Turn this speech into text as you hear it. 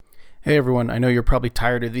Hey everyone, I know you're probably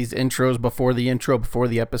tired of these intros before the intro, before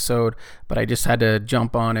the episode, but I just had to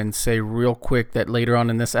jump on and say real quick that later on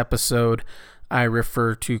in this episode, I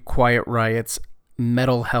refer to Quiet Riot's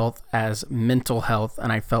mental health as mental health,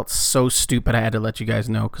 and I felt so stupid I had to let you guys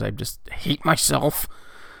know because I just hate myself.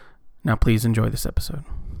 Now please enjoy this episode.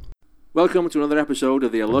 Welcome to another episode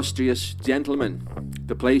of the Illustrious Gentlemen,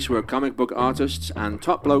 the place where comic book artists and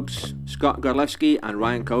top blokes Scott Godlewski and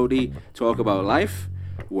Ryan Cody talk about life,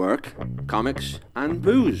 work, comics, and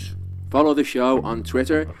booze. Follow the show on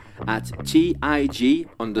Twitter at TIG_show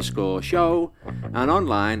and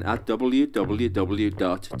online at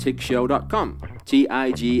www.tigshow.com.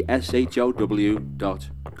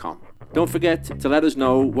 TIGSHOW.com. Don't forget to let us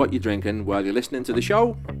know what you're drinking while you're listening to the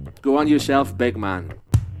show. Go on yourself, big man.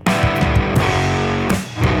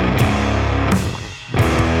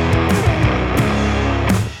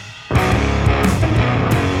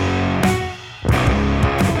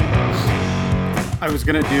 I was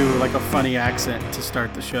going to do like a funny accent to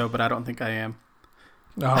start the show, but I don't think I am.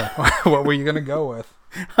 Oh, what were you going to go with?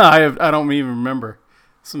 I don't even remember.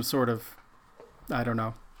 Some sort of, I don't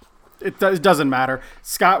know. It doesn't matter.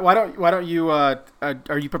 Scott, why don't you, are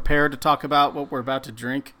you prepared to talk about what we're about to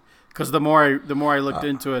drink? Because the more I looked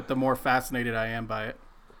into it, the more fascinated I am by it.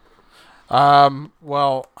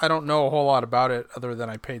 Well, I don't know a whole lot about it other than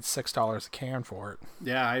I paid $6 a can for it.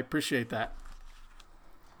 Yeah, I appreciate that.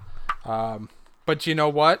 But you know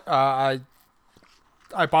what? I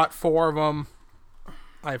bought 4 of them.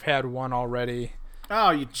 I've had one already. Oh,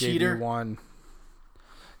 you Gave cheater! you one.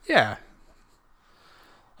 Yeah.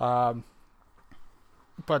 But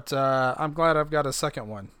I'm glad I've got a second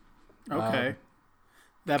one. Okay,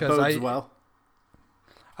 that bodes well.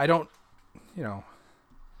 I don't know.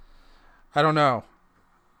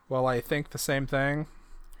 Well, I think the same thing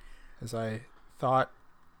as I thought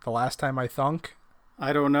the last time I thunk.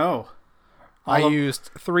 I don't know. I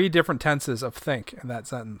used 3 different tenses of think in that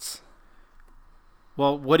sentence.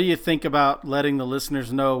 Well, what do you think about letting the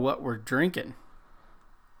listeners know what we're drinking?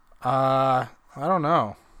 I don't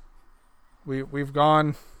know. We've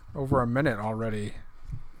gone over a minute already.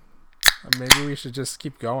 Maybe we should just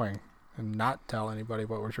keep going and not tell anybody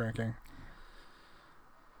what we're drinking.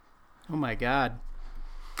 Oh my God.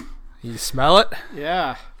 You smell it?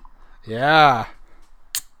 Yeah. Yeah.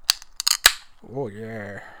 Oh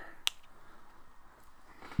yeah.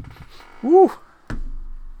 Woo.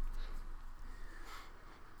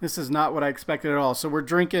 This is not what I expected at all. So we're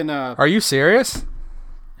drinking. Are you serious?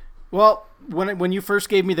 Well, when you first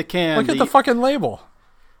gave me the can, look at the fucking label.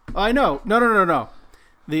 I know. No.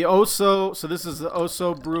 The Oso. So this is the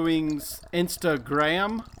Oso Brewing's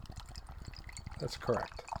Instagram. That's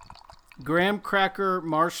correct. Graham Cracker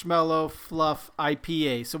Marshmallow Fluff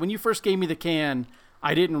IPA. So when you first gave me the can,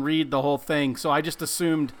 I didn't read the whole thing, so I just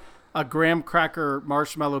assumed a graham cracker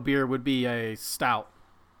marshmallow beer would be a stout.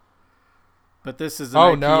 But this is an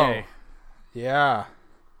IPA. No. Yeah.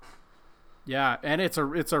 Yeah, and it's a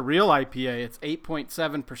real IPA. It's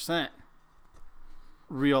 8.7%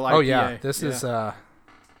 real IPA. Oh yeah, this is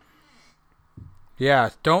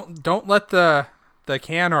yeah, don't let the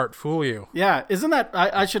can art fool you. Yeah, isn't that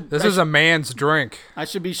This is a man's drink. I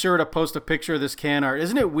should be sure to post a picture of this can art.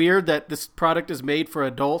 Isn't it weird that this product is made for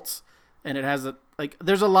adults and it has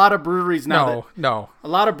there's a lot of breweries now No. A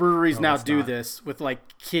lot of breweries now it's do not. this with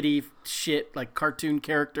like kiddie shit, like cartoon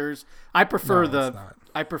characters. I prefer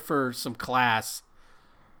I prefer some class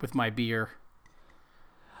with my beer.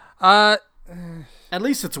 At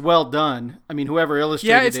least it's well done. I mean, whoever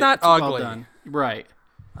illustrated it's not ugly. well done. Right.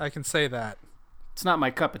 I can say that. It's not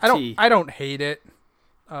my cup of tea. I don't hate it.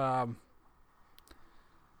 I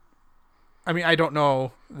mean, I don't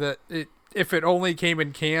know that if it only came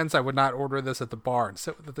in cans, I would not order this at the bar and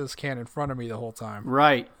sit with this can in front of me the whole time.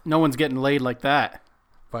 Right. No one's getting laid like that.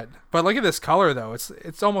 But look at this color though.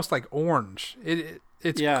 It's almost like orange.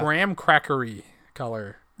 It's graham crackery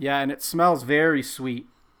color. Yeah, and it smells very sweet.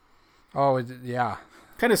 Oh, yeah.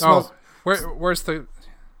 Kind of smells. Where's the?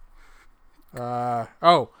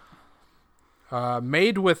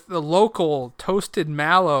 Made with the local toasted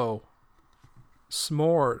mallow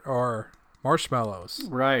s'more or marshmallows.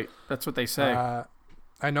 Right, that's what they say.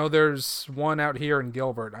 I know there's one out here in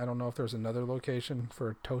Gilbert. I don't know if there's another location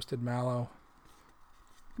for toasted mallow.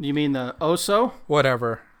 You mean the Oso?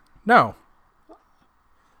 Whatever. No.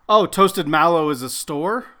 Oh, Toasted Mallow is a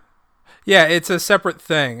store? Yeah, it's a separate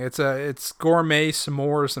thing. It's gourmet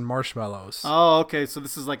s'mores and marshmallows. Oh, okay. So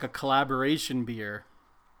this is like a collaboration beer.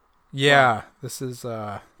 Yeah, this is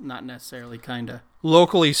not necessarily, kinda.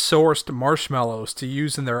 Locally sourced marshmallows to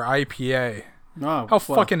use in their IPA. Oh, How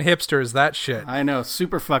fucking hipster is that shit? I know,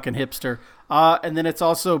 super fucking hipster. And then it's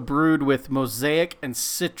also brewed with Mosaic and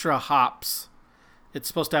Citra hops. It's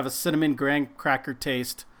supposed to have a cinnamon graham cracker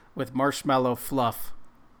taste with marshmallow fluff.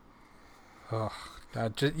 Oh,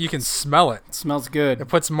 God, you can smell it. It smells good. It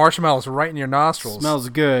puts marshmallows right in your nostrils. Smells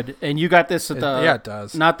good. And you got this at the... Yeah, it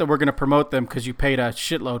does. Not that we're going to promote them because you paid a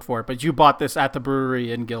shitload for it, but you bought this at the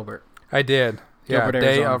brewery in Gilbert. I did. Gilbert, yeah, day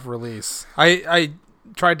Arizona. of release. I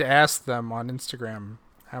tried to ask them on Instagram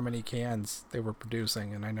how many cans they were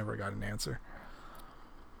producing, and I never got an answer.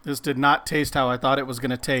 This did not taste how I thought it was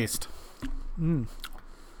going to taste.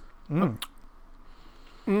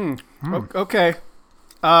 Okay.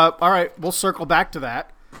 All right, we'll circle back to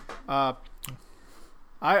that. I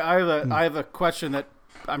have a question that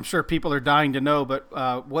I'm sure people are dying to know,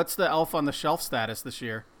 but what's the Elf on the Shelf status this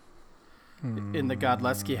year in the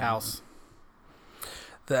Godleski house?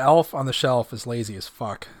 The Elf on the Shelf is lazy as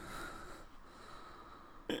fuck.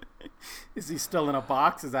 Is he still in a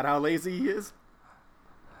box? Is that how lazy he is?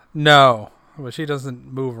 No, but she doesn't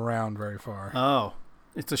move around very far. Oh,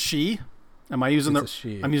 it's a she? Am I using It's a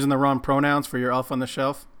she. I'm using the wrong pronouns for your Elf on the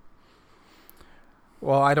Shelf?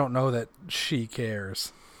 Well, I don't know that she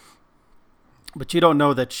cares. But you don't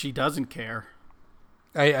know that she doesn't care.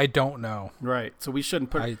 I don't know. Right. So we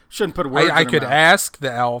shouldn't put words I in her could mouth. ask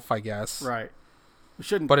the elf, I guess. Right. We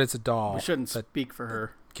shouldn't But it's a doll. we shouldn't that speak for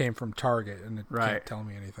her. came from Target, and it Right. can't tell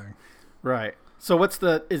me anything. Right. So what's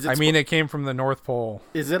the is it I mean, it came from the North Pole.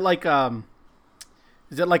 is it like an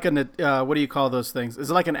what do you call those things? Is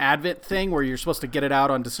it like an Advent thing where you're supposed to get it out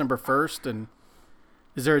on December 1st, and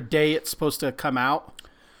is there a day it's supposed to come out?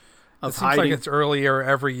 It seems like it's earlier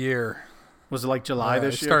every year. Was it like July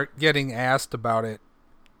this I year? start getting asked about it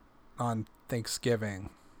on Thanksgiving.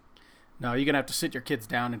 No, you're gonna have to sit your kids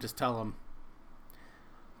down and just tell them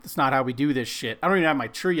that's not how we do this shit. I don't even have my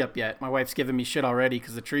tree up yet. My wife's giving me shit already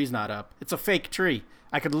because the tree's not up. It's a fake tree.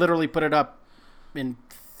 I could literally put it up in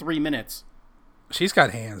 3 minutes. She's got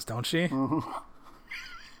hands, don't she?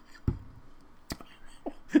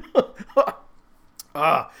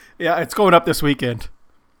 Yeah, it's going up this weekend.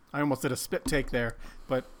 I almost did a spit take there,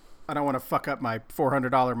 but I don't want to fuck up my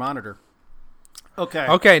 $400 monitor. Okay.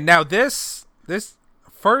 Okay, now this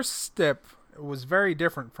first sip was very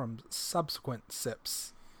different from subsequent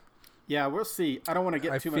sips. Yeah, we'll see. I don't want to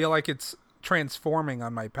get I too feel much. like it's transforming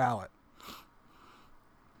on my palate.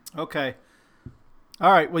 Okay.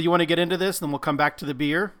 All right. Well, you want to get into this, then we'll come back to the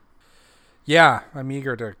beer? Yeah, I'm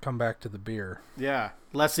eager to come back to the beer. Yeah.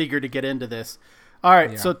 Less eager to get into this. All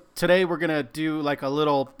right. Yeah. So today we're going to do like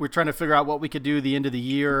we're trying to figure out what we could do the end of the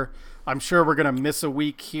year. I'm sure we're going to miss a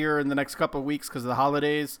week here in the next couple of weeks because of the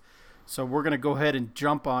holidays. So we're going to go ahead and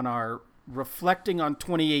jump on our reflecting on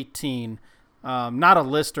 2018. Not a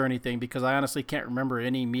list or anything because I honestly can't remember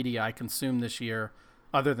any media I consumed this year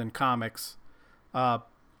other than comics.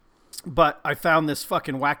 But I found this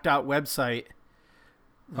fucking whacked out website.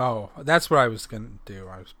 Oh, that's what I was going to do.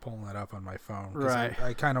 I was pulling it up on my phone. 'Cause Right.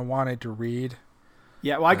 I kind of wanted to read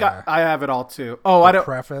Yeah, well, I have it all too. Oh, I the don't.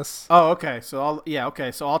 preface. Oh, okay. So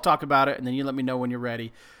I'll talk about it, and then you let me know when you're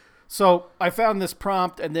ready. So I found this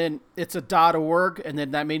prompt, and then it's a .org, and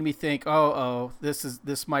then that made me think,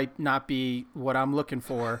 this might not be what I'm looking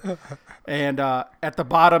for. And at the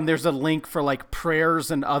bottom, there's a link for like prayers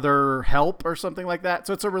and other help or something like that.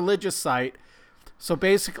 So it's a religious site. So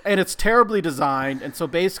basically, and it's terribly designed, and so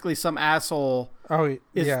basically, some asshole. Oh,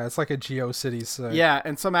 yeah, it's like a GeoCities site. Yeah,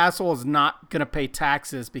 and some asshole is not going to pay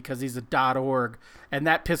taxes because he's a .org, and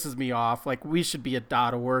that pisses me off. Like, we should be a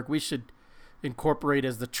 .org. We should incorporate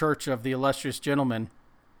as the Church of the Illustrious Gentleman.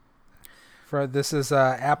 This is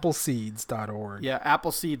appleseeds.org. Yeah,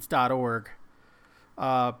 appleseeds.org.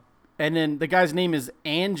 And then the guy's name is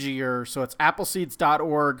Angier, so it's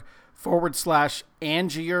appleseeds.org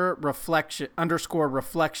 /Angier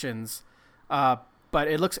reflections. But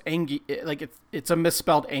it looks angry, like it's a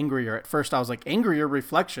misspelled angrier. At first I was like, Angrier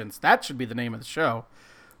Reflections. That should be the name of the show.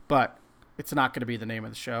 But it's not going to be the name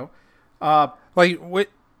of the show. Like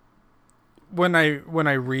when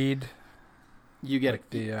I read You get like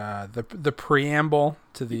the preamble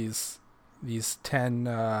to these 10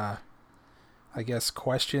 I guess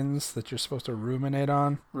questions that you're supposed to ruminate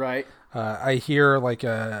on. right. I hear like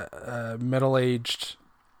a middle-aged,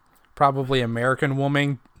 probably American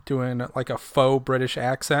woman doing like a faux British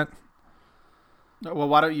accent. Well,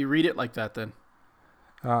 why don't you read it like that then?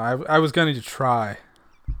 I was going to try.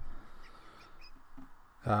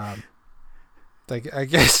 Like I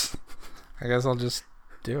guess I'll just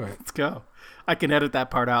do it. Let's go. I can edit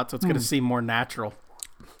that part out so it's going to seem more natural.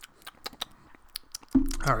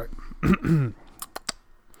 All right.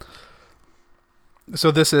 So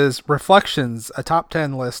this is Reflections, a top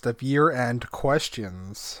 10 list of year-end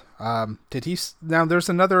questions. Now there's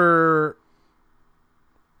another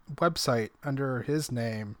website under his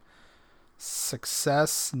name,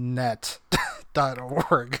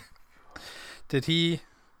 successnet.org. Did he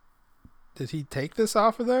take this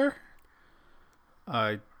off of there?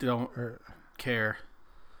 I don't care.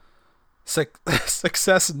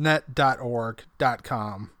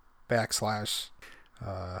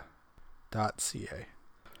 successnet.org.com/.ca.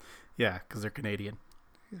 Yeah, because they're Canadian.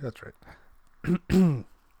 That's right. All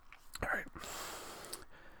right.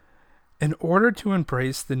 In order to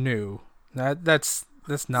embrace the new, that's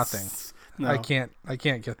nothing. No. I can't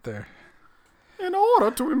get there. In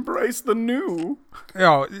order to embrace the new.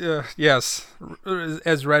 Oh, yes,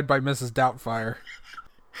 as read by Mrs. Doubtfire.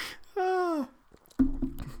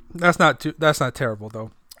 That's not terrible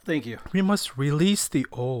though. Thank you. We must release the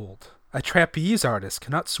old. A trapeze artist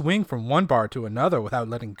cannot swing from one bar to another without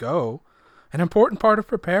letting go. An important part of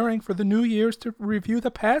preparing for the new year is to review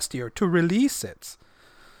the past year, to release it,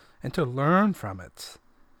 and to learn from it.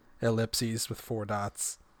 Ellipses with 4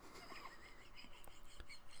 dots.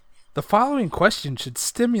 The following question should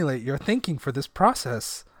stimulate your thinking for this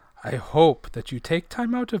process. I hope that you take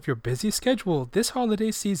time out of your busy schedule this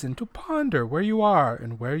holiday season to ponder where you are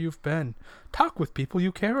and where you've been. Talk with people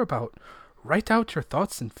you care about. Write out your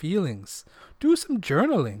thoughts and feelings. Do some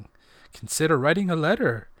journaling. Consider writing a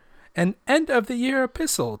letter. An end-of-the-year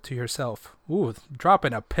epistle to yourself. Ooh, drop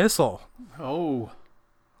an epistle. Oh.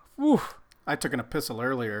 Ooh. I took an epistle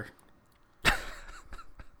earlier.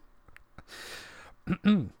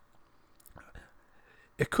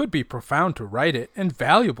 It could be profound to write it and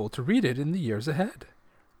valuable to read it in the years ahead.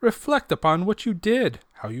 Reflect upon what you did,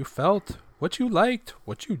 how you felt, what you liked,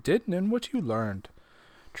 what you didn't, and what you learned.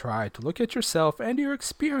 Try to look at yourself and your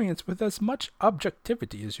experience with as much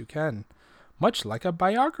objectivity as you can, much like a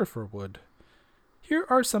biographer would. Here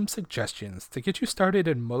are some suggestions to get you started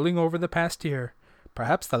in mulling over the past year,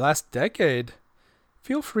 perhaps the last decade.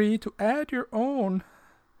 Feel free to add your own.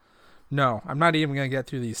 No, I'm not even going to get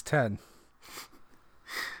through these 10.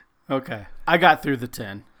 Okay. I got through the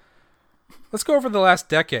 10. Let's go over the last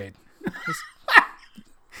decade.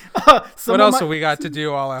 What else have we got to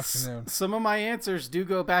do all afternoon? Some of my answers do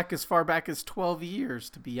go back as far back as 12 years,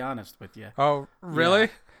 to be honest with you. Oh,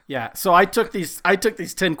 really? Yeah. So I took these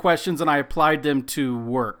 10 questions and I applied them to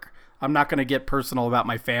work. I'm not going to get personal about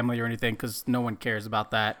my family or anything because no one cares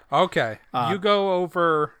about that. Okay.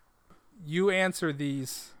 You answer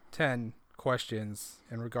these 10 questions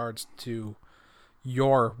in regards to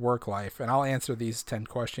your work life, and I'll answer these 10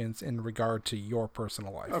 questions in regard to your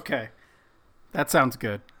personal life. Okay. That sounds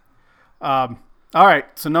good. All right.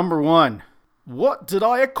 So number 1, what did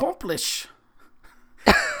I accomplish?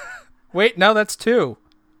 Wait, no, that's 2.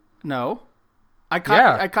 No. I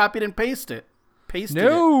copied and pasted it.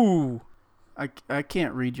 No. I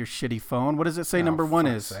can't read your shitty phone. What does it say number 1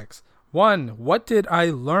 is? 1, what did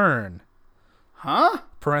I learn? Huh?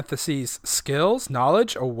 Parentheses, skills,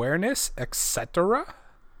 knowledge, awareness, etc.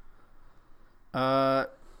 Oh,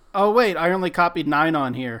 wait. I only copied 9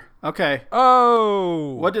 on here. Okay.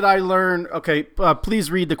 Oh. What did I learn? Okay.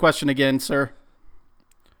 Please read the question again, sir.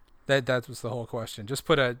 That was the whole question. Just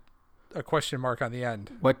put a question mark on the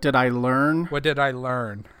end. What did I learn? What did I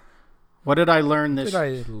learn? What did I learn this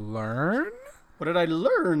year? What did I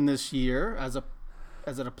learn this year as it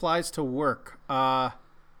applies to work?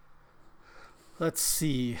 Let's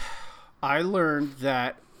see. I learned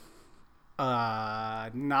that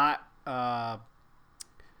not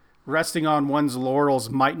resting on one's laurels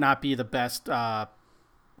might not be the best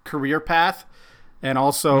career path, and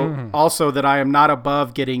also that I am not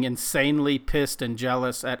above getting insanely pissed and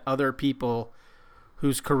jealous at other people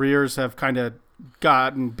whose careers have kind of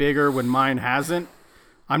gotten bigger when mine hasn't.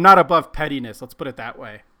 I'm not above pettiness. Let's put it that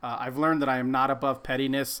way. I've learned that I am not above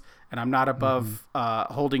pettiness, and I'm not above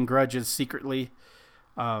holding grudges secretly.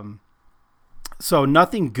 So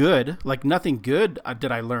nothing good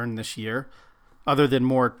did I learn this year, other than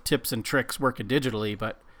more tips and tricks working digitally.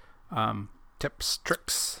 But tips,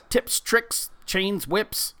 tricks, chains,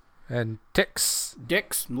 whips, and ticks,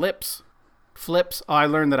 dicks, lips, flips. Oh, I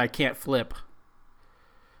learned that I can't flip.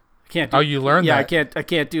 You learned that? Yeah, I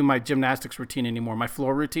can't do my gymnastics routine anymore. My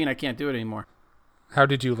floor routine, I can't do it anymore. How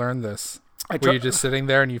did you learn this? Were you just sitting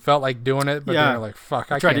there and you felt like doing it, but then you're like, fuck,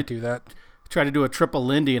 I can't do that? I tried to do a triple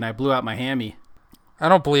Lindy and I blew out my hammy. I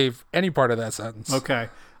don't believe any part of that sentence. Okay.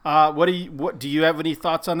 What do you have any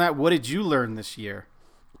thoughts on that? What did you learn this year?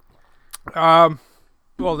 Well,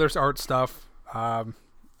 there's art stuff. I've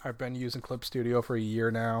been using Clip Studio for a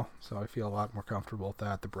year now, so I feel a lot more comfortable with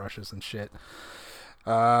that, the brushes and shit.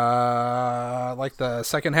 Like the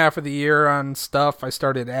second half of the year on stuff, I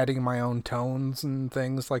started adding my own tones and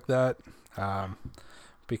things like that.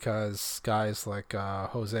 Because guys like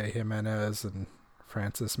Jose Jimenez and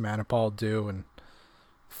Francis Manipal do, and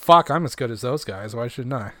fuck, I'm as good as those guys. Why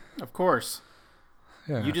shouldn't I? Of course.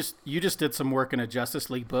 Yeah. You just did some work in a Justice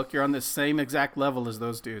League book. You're on the same exact level as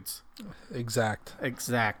those dudes. Exact.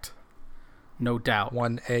 No doubt.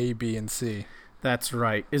 1A, B, and C. That's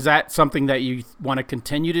right. Is that something that you want to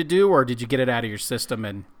continue to do, or did you get it out of your system?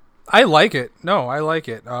 And I like it. No, I like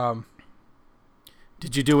it.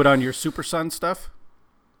 did you do it on your Super Sun stuff?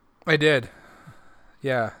 I did.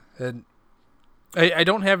 Yeah. And I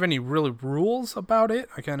don't have any really rules about it.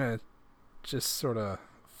 I kind of just sort of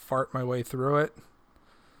fart my way through it.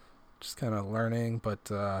 Just kind of learning,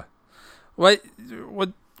 but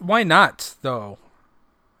why not though?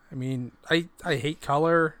 I mean, I hate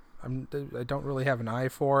color. I don't really have an eye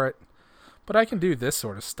for it, but I can do this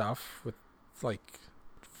sort of stuff with, like,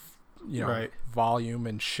 Right. volume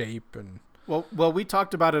and shape and Well, we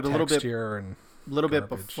talked about it a little bit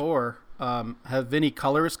garbage. before. Have any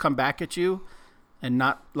colors come back at you, and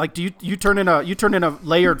not like do you turn in a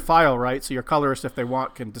layered file, right? So your colorist, if they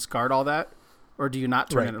want, can discard all that, or do you not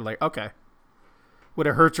turn Right. in a layer? Okay. Would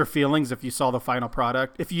it hurt your feelings if you saw the final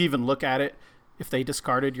product? If you even look at it, if they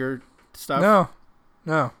discarded your stuff?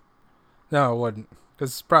 No, it wouldn't,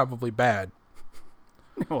 because it's probably bad.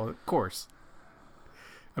 Well, of course.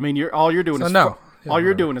 I mean, all you're doing is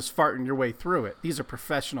farting your way through it. These are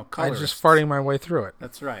professional I'm colorists. just farting my way through it.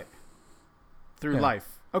 That's right. Through Yeah.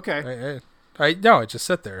 life. Okay. I just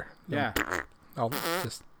sit there. Yeah. I'll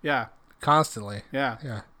just Yeah. constantly. Yeah.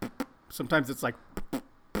 Yeah. Sometimes it's like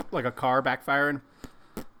a car backfiring.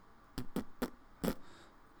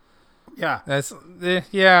 Yeah. That's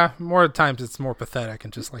yeah. More times it's more pathetic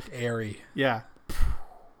and just like airy. Yeah.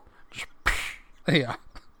 Yeah.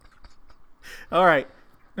 All right.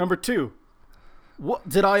 Number 2. What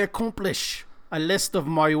did I accomplish? A list of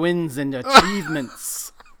my wins and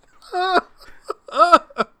achievements.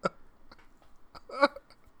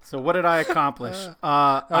 So what did I accomplish?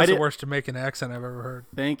 That was the worst Jamaican accent I've ever heard.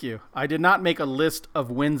 Thank you. I did not make a list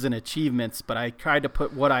of wins and achievements, but I tried to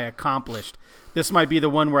put what I accomplished. This might be the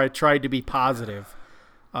one where I tried to be positive.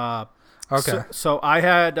 Okay. So I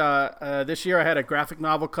had this year I had a graphic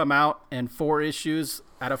novel come out and 4 issues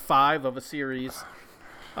out of 5 of a series.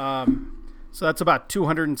 So that's about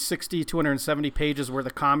 260, 270 pages worth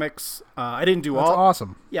of comics. I didn't do That's all.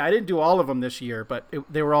 awesome. Yeah, I didn't do all of them this year, but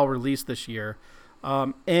they were all released this year.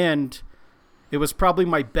 And it was probably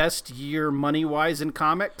my best year money-wise in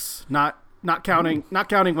comics. Not counting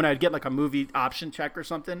when I'd get like a movie option check or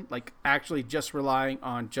something. Like actually just relying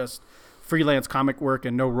on just freelance comic work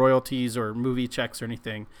and no royalties or movie checks or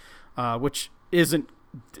anything, which is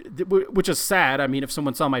sad. I mean, if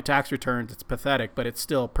someone saw my tax returns, it's pathetic, but it's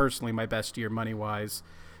still personally my best year money-wise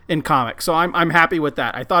in comics. So I'm happy with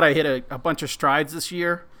that. I thought I hit a bunch of strides this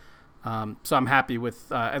year. So I'm happy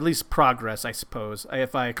with at least progress, I suppose.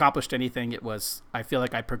 If I accomplished anything, I feel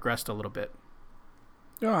like I progressed a little bit.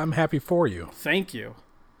 Yeah, I'm happy for you. Thank you.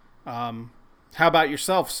 How about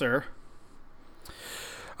yourself, sir?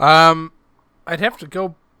 I'd have to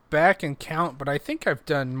go back and count, but I think I've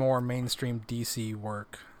done more mainstream DC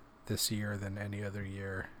work this year than any other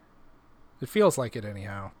year. It feels like it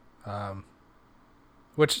anyhow.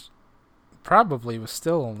 Which probably was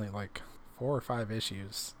still only like 4 or 5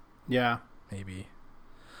 issues. Yeah. Maybe.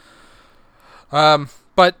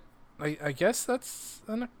 But I guess that's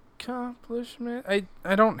an accomplishment.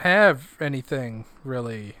 I don't have anything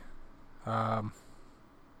really.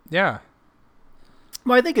 Yeah.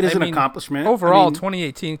 Well, I think it is an accomplishment. Overall,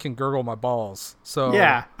 2018 can gurgle my balls. So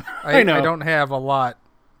yeah, I know. I don't have a lot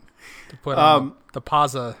to put on the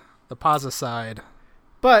Pazza side.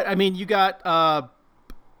 But I mean, you got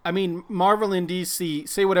Marvel and DC,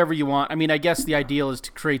 say whatever you want. I mean, I guess the ideal is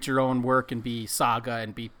to create your own work and be Saga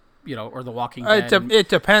and be, or The Walking Dead. It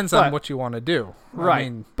depends on what you want to do. Right. I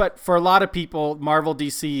mean, but for a lot of people, Marvel,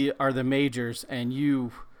 DC are the majors, and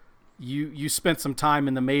you spent some time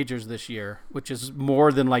in the majors this year, which is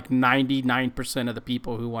more than like 99% of the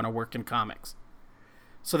people who want to work in comics.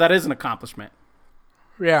 So that is an accomplishment.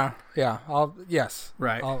 Yeah. Yes.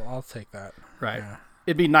 Right. I'll take that. Right. Yeah.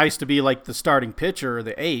 It'd be nice to be like the starting pitcher or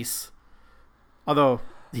the ace. Although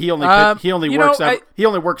he only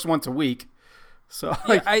works once a week. So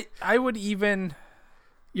like, I would even.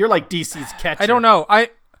 You're like DC's catcher. I don't know.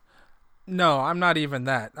 No, I'm not even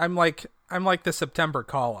that. I'm like the September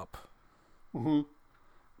call up. Mm-hmm.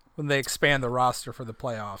 When they expand the roster for the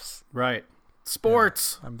playoffs. Right.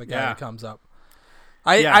 Sports. Yeah, I'm the guy who comes up.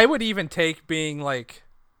 I would even take being like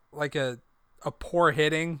a a poor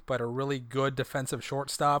hitting but a really good defensive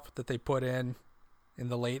shortstop that they put in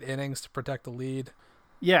the late innings to protect the lead.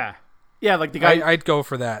 Yeah, like the guy. I'd go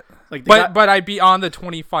for that. Like, but I'd be on the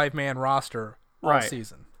 25-man roster all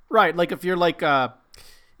season. Right, like if you're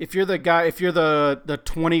if you're the guy, if you're the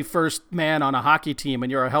 21st man on a hockey team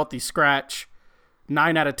and you're a healthy scratch,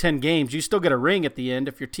 9 out of 10 games, you still get a ring at the end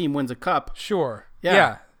if your team wins a cup. Sure.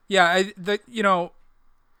 Yeah.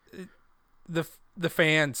 The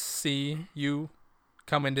fans see you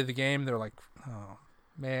come into the game, they're like, oh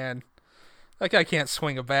man, that guy can't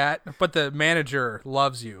swing a bat. But the manager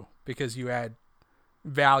loves you because you add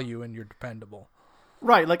value and you're dependable.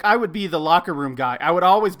 Right, like I would be the locker room guy. I would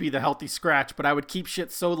always be the healthy scratch, but I would keep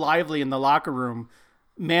shit so lively in the locker room.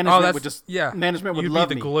 Management would just management would love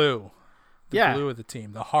me. You'd be the glue. The glue of the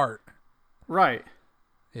team, the heart. Right.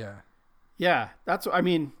 Yeah. Yeah,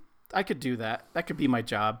 I could do that. That could be my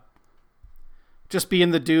job. Just being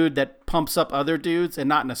the dude that pumps up other dudes, and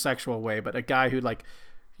not in a sexual way, but a guy who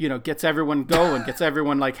gets everyone going, gets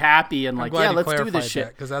everyone happy and let's do this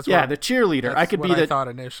shit. That's the cheerleader. I thought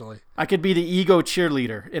initially. I could be the ego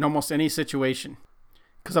cheerleader in almost any situation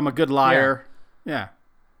because I'm a good liar. Yeah.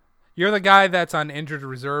 You're the guy that's on injured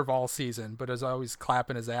reserve all season, but is always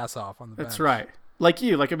clapping his ass off on the bench. That's right. Like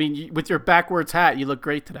you. With your backwards hat, you look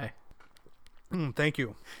great today. Thank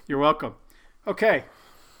you. You're welcome. Okay.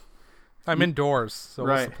 I'm indoors, so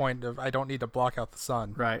what's the point of I don't need to block out the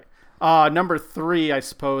sun? Right. Number 3, I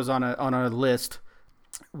suppose, on a list.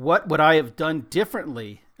 What would I have done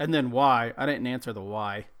differently, and then why? I didn't answer the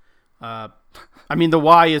why. The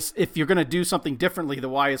why is, if you're gonna do something differently, the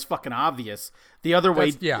why is fucking obvious. The other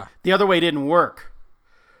way didn't work.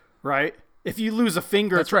 Right? If you lose a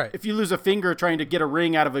finger, that's right. If you lose a finger trying to get a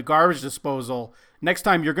ring out of a garbage disposal, next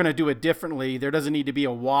time you're gonna do it differently. There doesn't need to be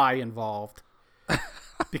a why involved,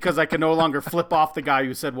 because I can no longer flip off the guy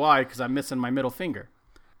who said why because I'm missing my middle finger.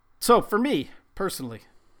 So for me, personally,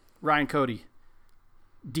 Ryan Cody,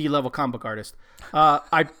 D-level comic book artist,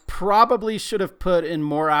 I probably should have put in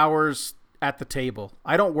more hours at the table.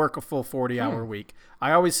 I don't work a full 40-hour week.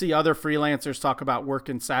 I always see other freelancers talk about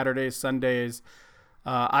working Saturdays, Sundays.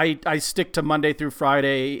 I stick to Monday through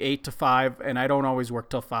Friday, 8 to 5, and I don't always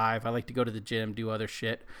work till 5. I like to go to the gym, do other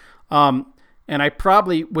shit. And I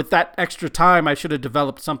probably, with that extra time, I should have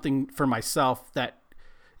developed something for myself that,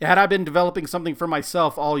 had I been developing something for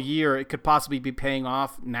myself all year, it could possibly be paying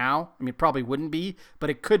off now. It probably wouldn't be, but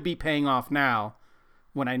it could be paying off now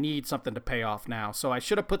when I need something to pay off now. So I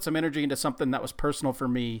should have put some energy into something that was personal for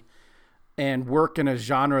me and work in a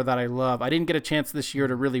genre that I love. I didn't get a chance this year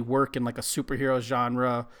to really work in a superhero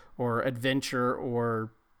genre or adventure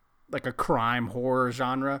or a crime horror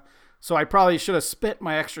genre. So I probably should have spent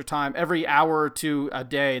my extra time every hour or two a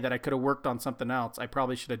day that I could have worked on something else. I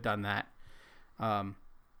probably should have done that.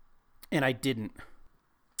 And I didn't.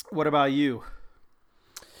 What about you?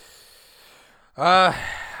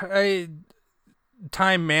 Time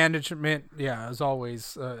management, is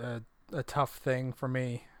always a tough thing for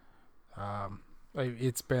me.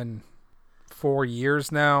 It's been 4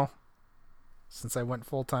 years now since I went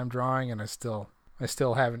full-time drawing, and I still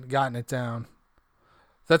haven't gotten it down.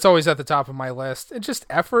 That's always at the top of my list. It's just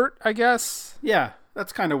effort, I guess. Yeah,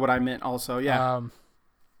 that's kind of what I meant also, yeah.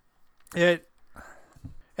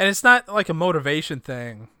 And it's not like a motivation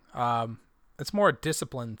thing. It's more a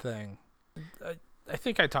discipline thing. I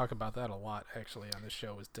think I talk about that a lot, actually, on this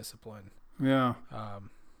show, is discipline. Yeah.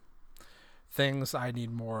 Things I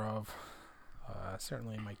need more of.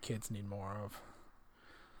 Certainly my kids need more of.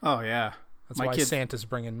 Oh, yeah. That's why Santa's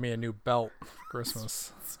bringing me a new belt for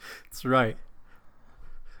Christmas. That's right.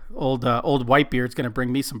 Old Whitebeard's going to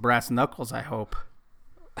bring me some brass knuckles, I hope.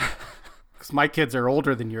 Because my kids are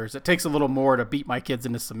older than yours. It takes a little more to beat my kids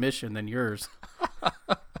into submission than yours.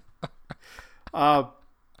 Yeah,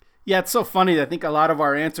 it's so funny. I think a lot of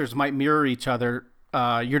our answers might mirror each other.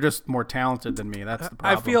 You're just more talented than me. That's the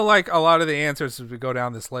problem. I feel like a lot of the answers as we go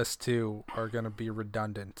down this list, too, are going to be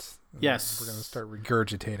redundant. Yes. We're going to start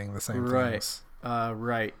regurgitating the same things.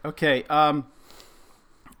 Right. Okay.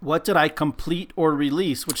 What did I complete or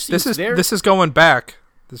release? Which seems this is going back.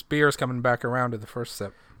 This beer is coming back around to the first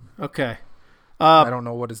sip. Okay. I don't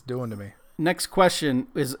know what it's doing to me. Next question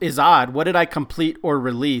is odd. What did I complete or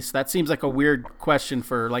release? That seems like a weird question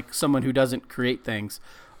for someone who doesn't create things.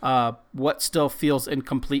 What still feels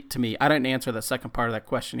incomplete to me? I didn't answer the second part of that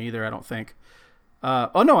question either, I don't think.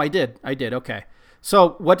 Oh no, I did. Okay.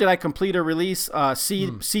 So what did I complete or release?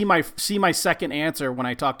 See my second answer when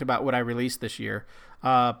I talked about what I released this year.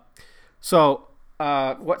 What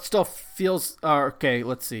still feels okay,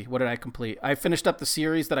 let's see. What did I complete? I finished up the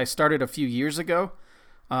series that I started a few years ago.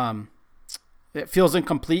 it feels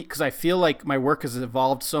incomplete because I feel like my work has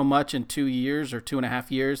evolved so much in 2 years or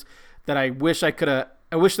 2.5 years that I wish I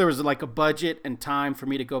wish there was like a budget and time for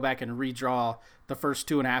me to go back and redraw the first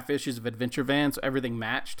 2.5 issues of Adventure Van so everything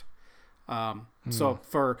matched. So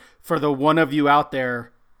for the one of you out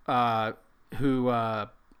there who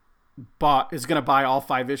is going to buy all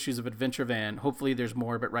 5 issues of Adventure Van, hopefully there's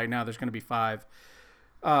more, but right now there's going to be 5.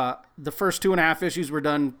 The first 2.5 issues were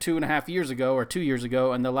done 2.5 years ago or 2 years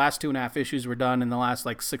ago, and the last 2.5 issues were done in the last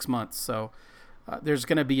like 6 months. So there's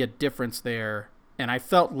going to be a difference there. And I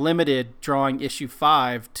felt limited drawing issue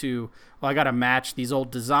 5 to, well, I got to match these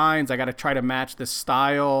old designs. I got to try to match this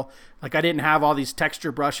style. Like I didn't have all these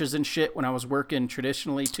texture brushes and shit when I was working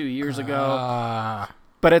traditionally 2 years ago.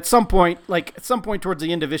 But at some point towards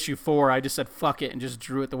the end of issue 4, I just said, fuck it, and just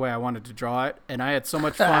drew it the way I wanted to draw it. And I had so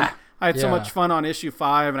much fun. So much fun on issue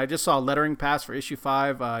 5, and I just saw a lettering pass for issue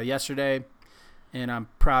 5 yesterday, and I'm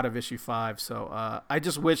proud of issue 5. So I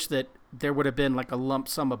just wish that there would have been like a lump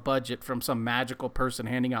sum of budget from some magical person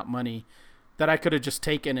handing out money that I could have just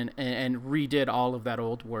taken and redid all of that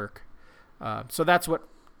old work. So that's what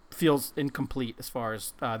feels incomplete as far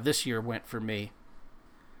as this year went for me.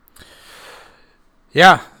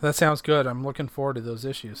 Yeah, that sounds good. I'm looking forward to those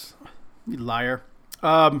issues. You liar.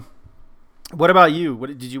 What about you?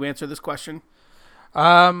 Did you answer this question?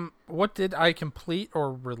 What did I complete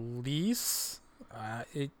or release? I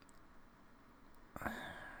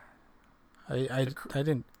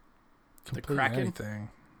didn't complete anything.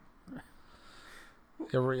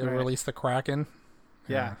 You released the Kraken?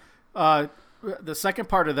 Yeah. The second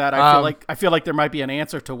part of that, I feel like there might be an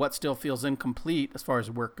answer to what still feels incomplete as far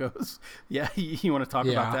as work goes. Yeah, you want to talk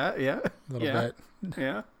about that? Yeah, a little bit.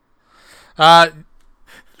 Yeah.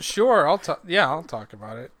 Sure, I'll talk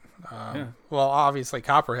about it. Well, obviously,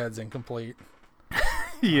 Copperhead's incomplete.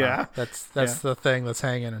 Yeah, that's the thing that's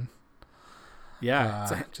hanging and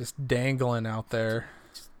just dangling out there,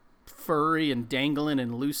 just furry and dangling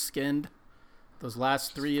and loose skinned. Those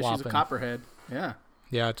last 3 issues of Copperhead. Yeah,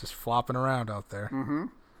 just flopping around out there. Mm-hmm.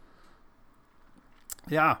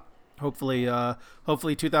 Yeah, hopefully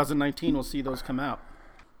 2019 we'll see those come out.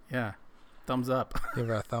 Yeah, thumbs up. Give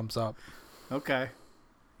it a thumbs up. Okay.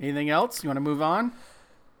 Anything else? You want to move on?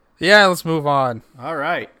 Yeah, let's move on. All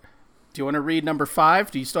right. Do you want to read number 5?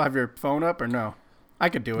 Do you still have your phone up or no? I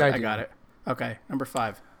could do it. I got it. Okay, number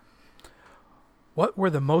 5. What were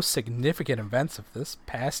the most significant events of this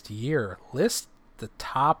past year? List the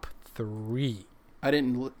top 3. I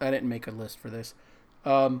didn't make a list for this.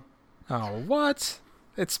 What?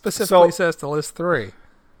 It specifically says to list 3.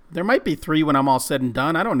 There might be 3 when I'm all said and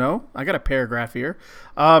done. I don't know. I got a paragraph here.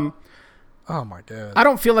 Oh my God. I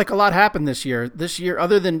don't feel like a lot happened this year. This year,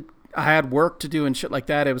 other than I had work to do and shit like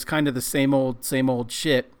that, it was kind of the same old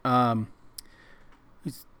shit. On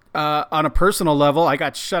a personal level, I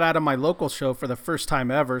got shut out of my local show for the first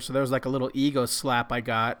time ever. So there was like a little ego slap I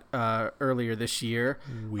got earlier this year.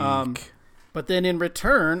 Weak. But then in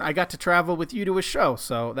return, I got to travel with you to a show.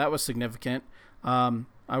 So that was significant. I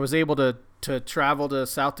was able to travel to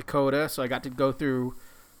South Dakota. So I got to go through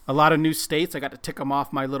a lot of new states. I got to tick them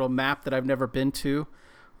off my little map that I've never been to.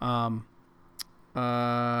 The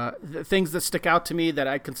things that stick out to me that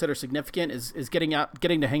I consider significant is getting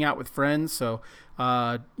to hang out with friends. So,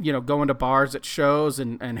 going to bars at shows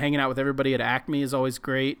and hanging out with everybody at Acme is always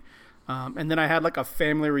great. And then I had like a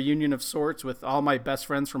family reunion of sorts with all my best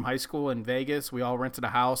friends from high school in Vegas. We all rented a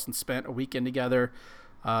house and spent a weekend together.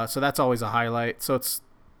 So that's always a highlight. So it's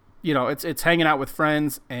hanging out with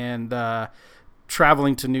friends and,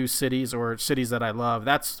 traveling to new cities or cities that I love.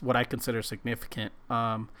 That's what I consider significant.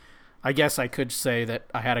 I guess I could say that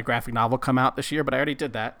I had a graphic novel come out this year, but I already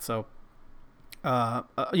did that. So, on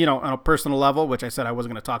a personal level, which I said I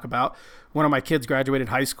wasn't going to talk about, one of my kids graduated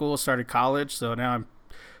high school, started college. So now I'm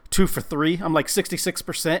 2 for 3. I'm like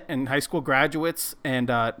 66% in high school graduates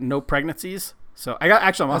and no pregnancies. So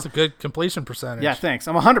that's a good completion percentage. Yeah, thanks.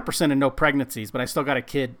 I'm 100% in no pregnancies, but I still got a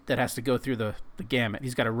kid that has to go through the gamut.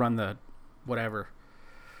 He's got to run the whatever,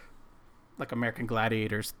 like American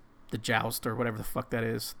Gladiators, the joust or whatever the fuck that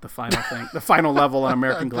is, the final thing, the final level on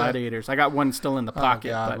American Gladiators. I got one still in the pocket.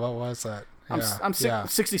 Oh God, but what was that? I'm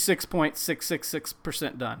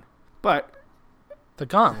 66.666% done. But the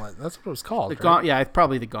Gauntlet, that's what it was called. Yeah, it's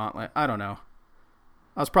probably the Gauntlet. I don't know.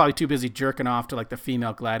 I was probably too busy jerking off to like the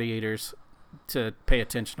female gladiators to pay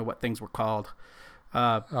attention to what things were called.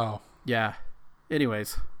 Yeah.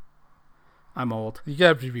 Anyways. I'm old. You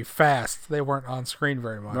got to be fast. They weren't on screen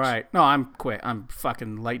very much. Right. No, I'm quick. I'm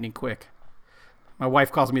fucking lightning quick. My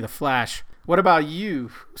wife calls me the Flash. What about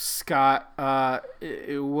you, Scott?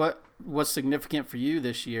 What was significant for you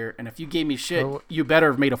this year? And if you gave me shit, you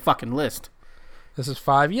better have made a fucking list. This is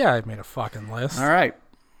 5. Yeah, I made a fucking list. All right.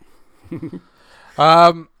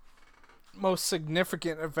 Most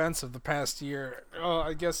significant events of the past year.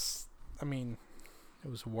 I guess, it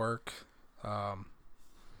was work.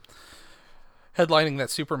 Headlining that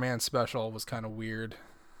Superman special was kind of weird.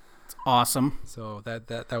 It's awesome. So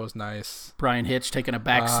that was nice. Brian Hitch taking a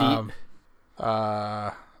back seat.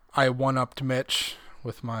 I one-upped Mitch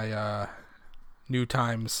with my New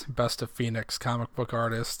Times Best of Phoenix comic book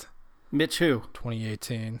artist. Mitch who?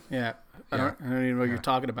 2018. Yeah. I don't even know what you're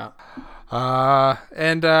talking about.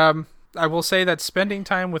 And I will say that spending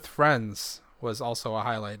time with friends was also a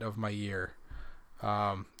highlight of my year.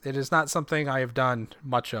 It is not something I have done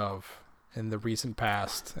much of in the recent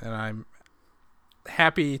past, and I'm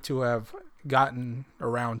happy to have gotten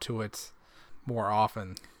around to it more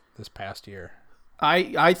often this past year.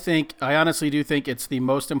 I honestly do think it's the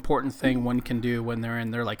most important thing one can do when they're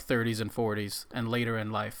in their like 30s and 40s and later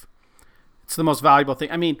in life. It's the most valuable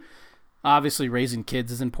thing. I mean, obviously raising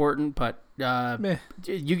kids is important, but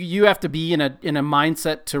you have to be in a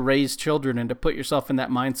mindset to raise children, and to put yourself in that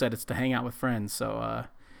mindset is to hang out with friends. So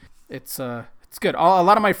it's good. A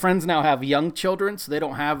lot of my friends now have young children, so they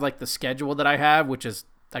don't have like the schedule that I have, which is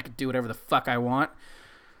I could do whatever the fuck I want.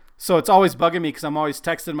 So it's always bugging me because I'm always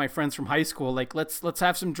texting my friends from high school, like, let's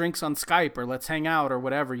have some drinks on Skype, or let's hang out, or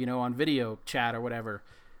whatever, on video chat or whatever.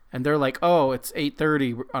 And they're like, oh, it's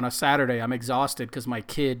 8:30 on a Saturday. I'm exhausted because my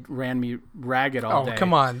kid ran me ragged all day. Oh,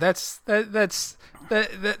 come on. That's the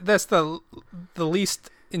least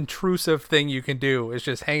intrusive thing you can do is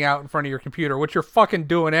just hang out in front of your computer, which you're fucking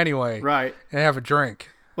doing anyway. Right. And have a drink.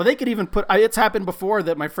 Well, they could even it's happened before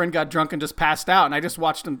that my friend got drunk and just passed out, and I just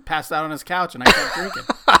watched him pass out on his couch, and I kept drinking.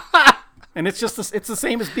 And it's the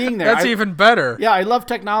same as being there. That's even better. Yeah, I love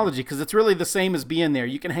technology because it's really the same as being there.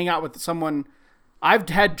 You can hang out with someone. I've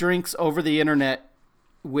had drinks over the internet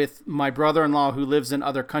with my brother-in-law who lives in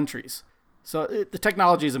other countries. So the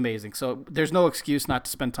technology is amazing. So there's no excuse not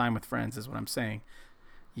to spend time with friends is what I'm saying.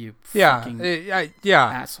 You fucking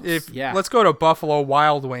assholes. Let's go to Buffalo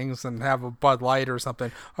Wild Wings and have a Bud Light or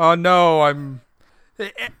something. Oh, no,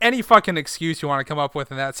 any fucking excuse you want to come up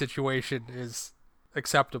with in that situation is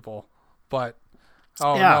acceptable. But,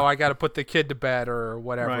 no, I got to put the kid to bed or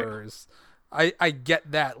whatever. Right. I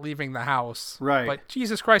get that, leaving the house. Right. But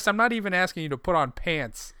Jesus Christ, I'm not even asking you to put on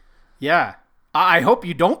pants. Yeah. I hope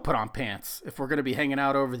you don't put on pants if we're going to be hanging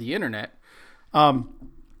out over the internet.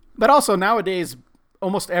 But also nowadays,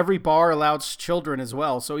 almost every bar allows children as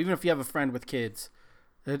well. So even if you have a friend with kids,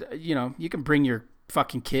 you can bring your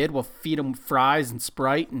fucking kid. We'll feed them fries and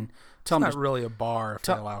Sprite and tell them. It's not really a bar if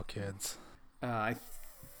they allow kids. I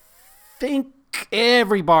think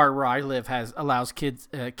every bar where I live allows kids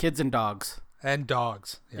and dogs. And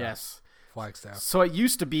dogs. Yeah. Yes. Flagstaff. So it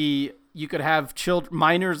used to be you could have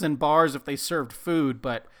minors in bars if they served food,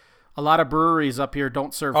 but a lot of breweries up here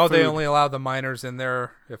don't serve food. Oh, they only allow the minors in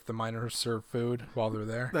there if the minors serve food while they're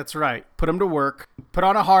there? That's right. Put them to work. Put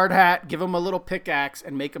on a hard hat, give them a little pickaxe,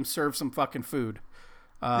 and make them serve some fucking food.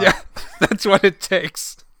 Yeah, that's what it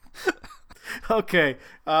takes. Okay.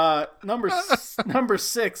 Number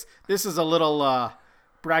 6. This is a little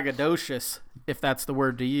braggadocious, if that's the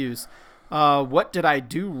word to use. What did I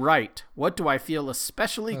do right? What do I feel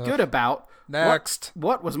especially good about? Next.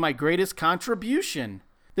 What was my greatest contribution?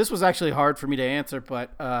 This was actually hard for me to answer,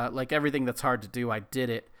 but like everything that's hard to do, I did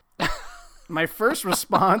it. My first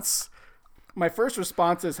response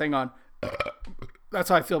is, hang on. That's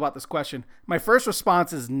how I feel about this question. My first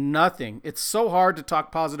response is nothing. It's so hard to talk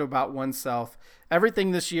positive about oneself.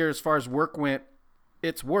 Everything this year, as far as work went,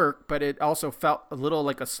 it's work, but it also felt a little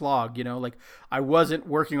like a slog, like I wasn't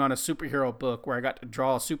working on a superhero book where I got to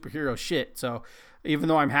draw superhero shit. So even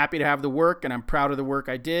though I'm happy to have the work and I'm proud of the work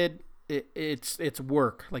I did, it's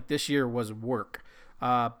work. Like this year was work.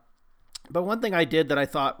 But one thing I did that I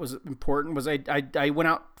thought was important was I went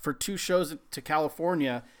out for 2 shows to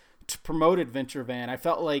California to promote Adventure Van. I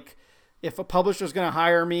felt like if a publisher's going to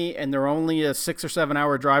hire me and they're only a 6 or 7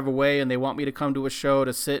 hour drive away and they want me to come to a show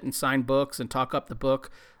to sit and sign books and talk up the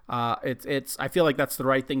book, I feel like that's the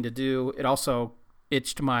right thing to do. It also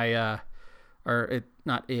itched my,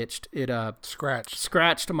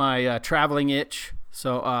 scratched my traveling itch.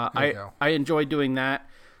 So I enjoyed doing that.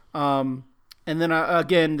 And then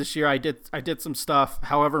again this year I did some stuff,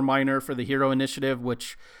 however minor, for the Hero Initiative,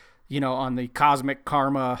 which on the Cosmic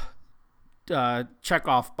Karma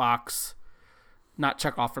checkoff box, not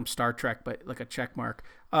checkoff from Star Trek, but like a check mark.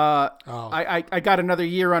 I got another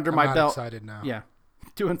year under my belt. I'm excited now. Yeah,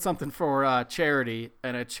 doing something for charity,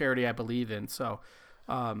 and a charity I believe in. So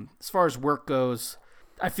as far as work goes,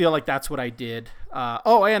 I feel like that's what I did.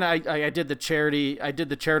 And I did the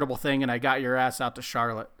charitable thing, and I got your ass out to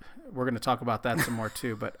Charlotte. We're going to talk about that some more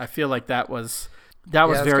too, but I feel like that was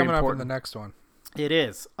very coming important. up in the next one. It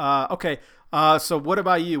is. Okay. So what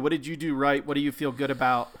about you? What did you do right? What do you feel good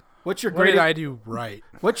about? What did I do right?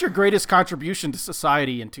 What's your greatest contribution to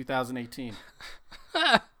society in 2018?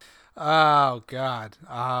 Oh God.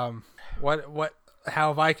 What? How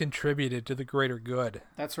have I contributed to the greater good?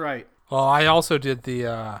 That's right. Well, I also did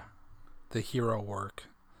the hero work.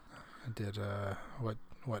 I did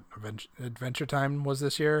what Adventure Time was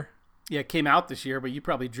this year? Yeah, it came out this year, but you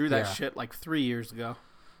probably drew that shit like 3 years ago.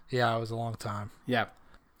 Yeah, it was a long time. Yeah.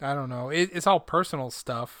 I don't know. It's all personal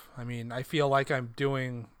stuff. I mean, I feel like I'm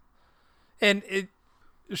doing, and it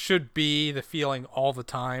should be the feeling all the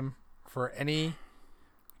time for any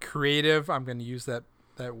creative. I'm going to use that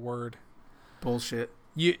word. Bullshit.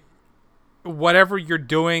 Whatever you're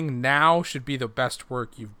doing now should be the best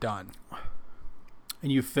work you've done.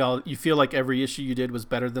 And you feel like every issue you did was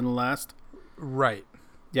better than the last? Right.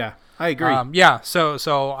 Yeah, I agree.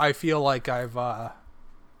 So I feel like I've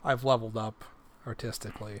leveled up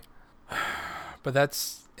artistically. But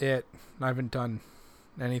that's it. I haven't done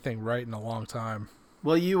anything right in a long time.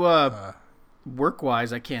 Well, you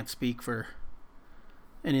work-wise, I can't speak for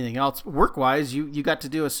anything else. Work-wise, you got to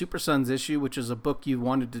do a Super Sons issue, which is a book you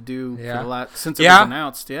wanted to do for the last, since it was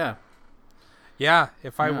announced. Yeah. Yeah,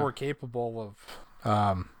 if I were capable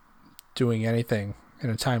of doing anything in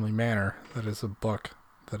a timely manner, that is a book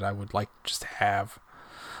that I would like just to have.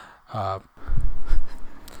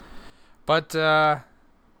 But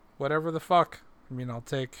whatever the fuck. I mean, I'll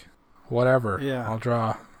take whatever. Yeah. I'll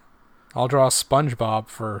draw SpongeBob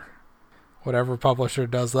for whatever publisher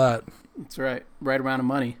does that. That's right. Right amount of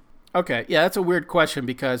money. Okay. Yeah, that's a weird question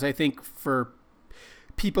because I think for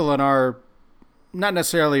people in our, not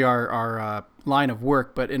necessarily our line of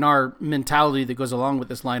work, but in our mentality that goes along with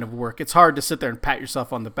this line of work, it's hard to sit there and pat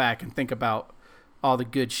yourself on the back and think about all the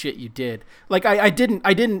good shit you did. Like I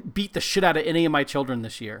didn't beat the shit out of any of my children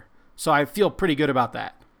this year. So I feel pretty good about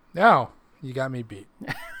that. No, you got me beat.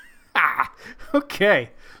 Okay.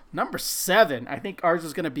 Number 7. I think ours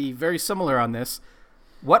is going to be very similar on this.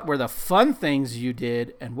 What were the fun things you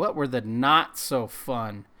did and what were the not so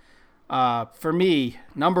fun? For me,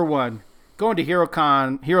 number 1, going to Heroes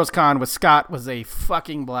Con with Scott was a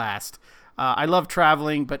fucking blast. I love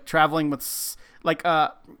traveling, but traveling with, like,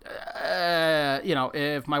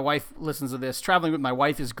 if my wife listens to this, traveling with my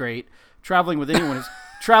wife is great. Traveling with anyone is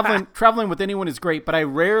traveling with anyone is great, but I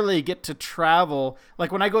rarely get to travel.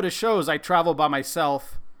 Like when I go to shows, I travel by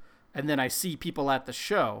myself, and then I see people at the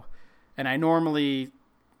show, and I normally,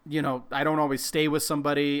 I don't always stay with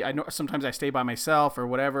somebody. I know sometimes I stay by myself or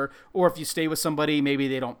whatever. Or if you stay with somebody, maybe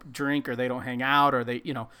they don't drink or they don't hang out or they,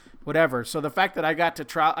 whatever. So the fact that I got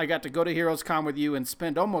to go to Heroes Con with you and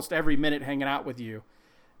spend almost every minute hanging out with you,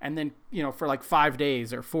 and then for like 5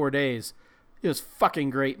 days or 4 days, it was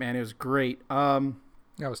fucking great, man. It was great.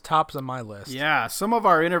 That was tops on my list. Yeah, some of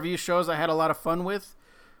our interview shows I had a lot of fun with.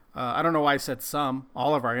 I don't know why I said some.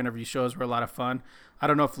 All of our interview shows were a lot of fun. I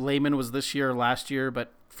don't know if Layman was this year or last year,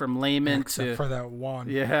 but from Layman Except for that one.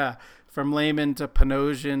 Yeah, from Layman to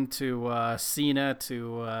Panosian to Cena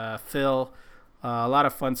to Phil, a lot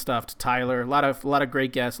of fun stuff. To Tyler, a lot of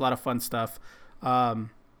great guests, a lot of fun stuff.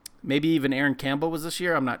 Maybe even Aaron Campbell was this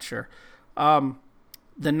year. I'm not sure.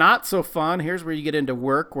 The not so fun, here's where you get into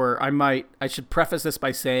work, where I should preface this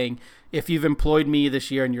by saying, if you've employed me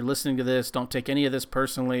this year and you're listening to this, don't take any of this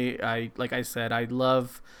personally. Like I said, I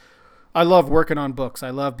love working on books.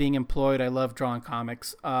 I love being employed. I love drawing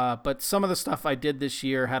comics. But some of the stuff I did this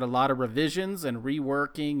year had a lot of revisions and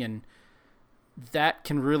reworking, and that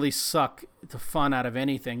can really suck the fun out of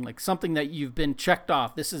anything. Like something that you've been checked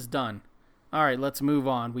off. This is done. All right, let's move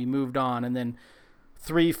on. We moved on. And then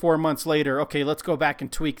 3-4 months later, okay, let's go back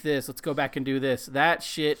and tweak this. Let's go back and do this. That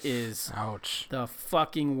shit is the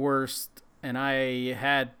fucking worst. And I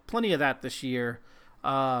had plenty of that this year.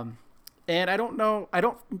 And I don't know.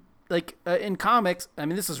 In comics, I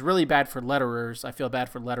mean, this is really bad for letterers. I feel bad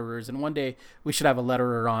for letterers. And one day we should have a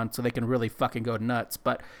letterer on so they can really fucking go nuts.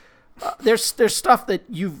 But there's stuff that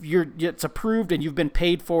it's approved and you've been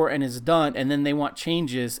paid for and is done. And then they want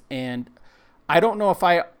changes. And I don't know if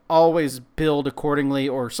I always billed accordingly,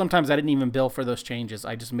 or sometimes I didn't even bill for those changes.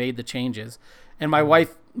 I just made the changes. And my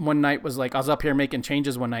wife one night was like, I was up here making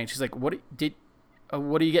changes one night, and she's like, what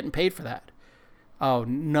are you getting paid for that? Oh,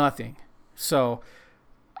 nothing. So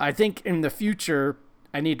I think in the future,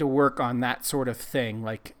 I need to work on that sort of thing.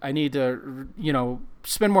 Like I need to,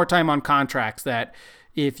 spend more time on contracts that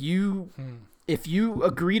if you if you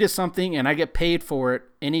agree to something and I get paid for it,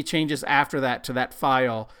 any changes after that to that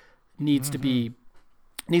file needs to be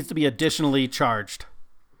additionally charged.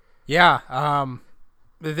 Yeah.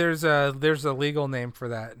 There's a legal name for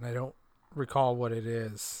that, and I don't recall what it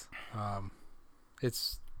is.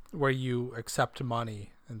 It's where you accept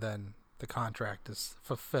money and then the contract is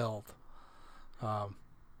fulfilled. I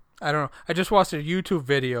don't know. I just watched a YouTube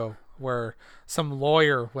video where some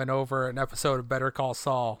lawyer went over an episode of Better Call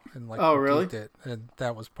Saul and critiqued it, and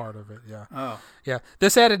that was part of it. Yeah. Oh, yeah.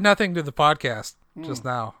 This added nothing to the podcast just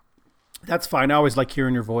now. That's fine. I always like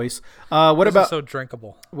hearing your voice. This is so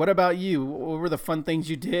drinkable. What about you? What were the fun things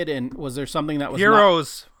you did, and was there something that was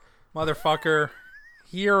Heroes, motherfucker,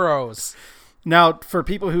 Heroes. Now, for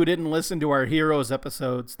people who didn't listen to our Heroes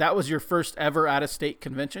episodes, that was your first ever out-of-state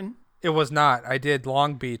convention? It was not. I did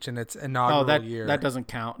Long Beach in its inaugural year. That doesn't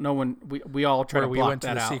count. No one. We all try to block that out. We went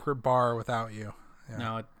to the secret bar without you.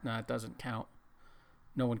 Yeah. No, it doesn't count.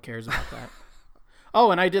 No one cares about that. Oh,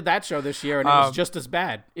 and I did that show this year, and it was just as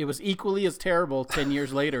bad. It was equally as terrible 10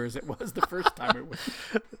 years later as it was the first time it was.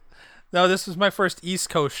 No, this was my first East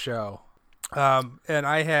Coast show, and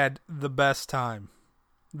I had the best time.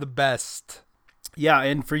 The best. Yeah,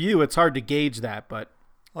 and for you, it's hard to gauge that, but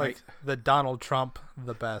the Donald Trump,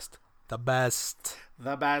 the best. The best.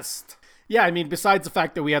 The best. Yeah, I mean, besides the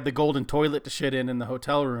fact that we had the golden toilet to shit in the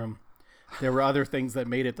hotel room, there were other things that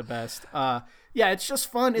made it the best. Yeah, it's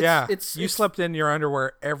just fun. You slept in your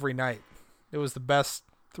underwear every night. It was the best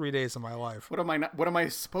 3 days of my life. What am I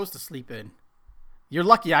supposed to sleep in? You're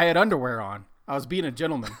lucky I had underwear on. I was being a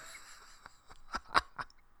gentleman.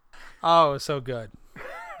 Oh, it was so good.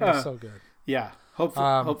 It was so good. Yeah.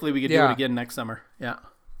 Hopefully we could do it again next summer. Yeah.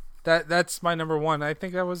 That's my number one. I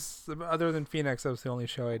think that was, other than Phoenix, that was the only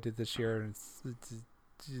show I did this year, and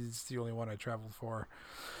it's the only one I traveled for.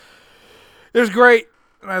 It was great,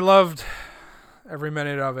 and I loved every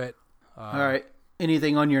minute of it. All right.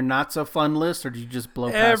 Anything on your not so fun list, or did you just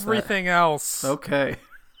blow past everything else? Okay.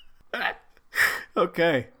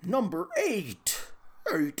 Okay. Number 8.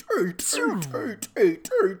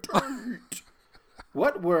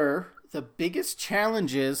 What were the biggest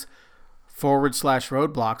challenges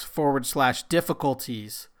 /roadblocks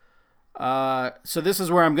 /difficulties? So this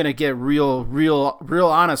is where I'm going to get real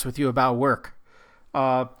honest with you about work.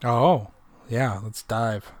 Yeah, let's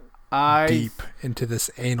dive deep into this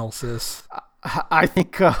analysis. I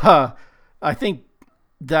think that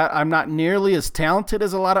I'm not nearly as talented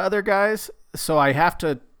as a lot of other guys, so I have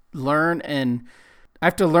to learn and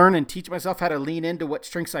teach myself how to lean into what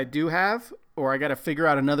strengths I do have, or I got to figure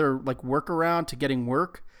out another workaround to getting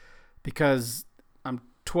work, because I'm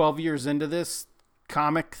 12 years into this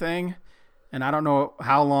comic thing, and I don't know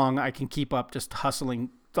how long I can keep up just hustling,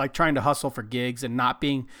 trying to hustle for gigs and not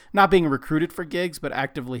being recruited for gigs, but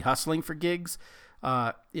actively hustling for gigs.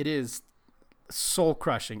 It is soul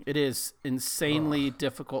crushing. It is insanely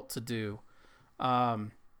difficult to do.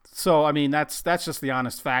 So I mean, that's just the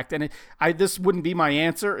honest fact. And this wouldn't be my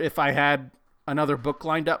answer if I had another book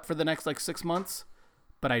lined up for the next 6 months,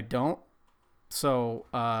 but I don't. So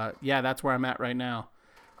yeah, that's where I'm at right now.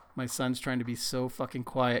 My son's trying to be so fucking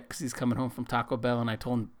quiet because he's coming home from Taco Bell, and I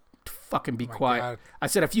told him to fucking be quiet. God. I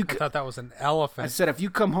said, I thought that was an elephant. I said, if you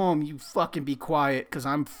come home, you fucking be quiet because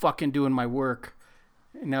I'm fucking doing my work.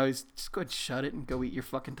 And now he's just go ahead, shut it and go eat your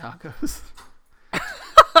fucking tacos.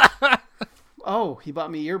 Oh, he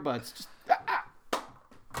bought me earbuds. Just,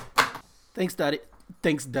 Thanks, Duddy.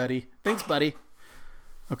 Thanks, buddy.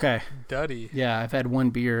 Okay. Duddy. Yeah, I've had one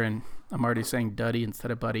beer and I'm already saying Duddy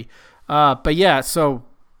instead of buddy. But yeah, so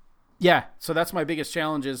that's my biggest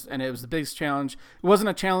challenges, and it was the biggest challenge. It wasn't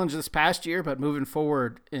a challenge this past year, but moving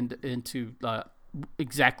forward into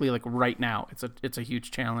exactly right now, it's a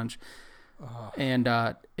huge challenge. And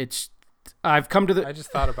I just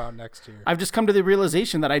thought about next year. I've just come to the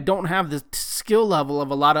realization that I don't have the skill level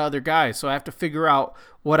of a lot of other guys, so I have to figure out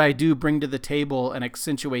what I do bring to the table and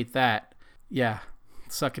accentuate that. Yeah,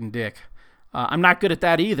 sucking dick. I'm not good at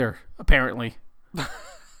that either, apparently.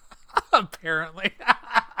 Apparently.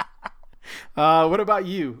 What about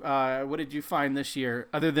you? What did you find this year,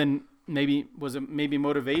 other than was it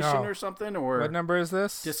motivation or something? Or what number is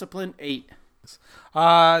this? Discipline 8.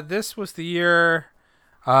 This was the year.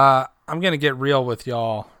 I'm gonna get real with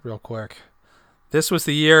y'all real quick. This was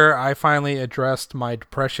the year I finally addressed my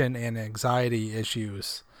depression and anxiety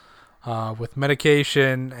issues with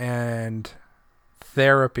medication and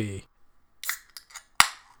therapy.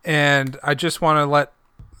 And I just want to let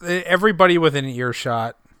everybody within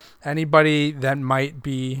earshot, anybody that might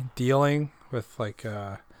be dealing with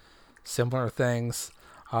similar things,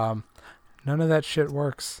 none of that shit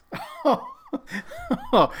works.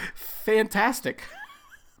 Oh, fantastic.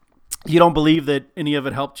 You don't believe that any of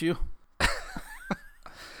it helped you?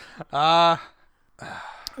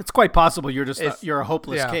 It's quite possible you're a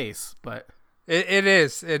hopeless case, but it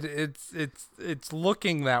is. It's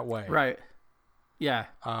looking that way. Right. Yeah.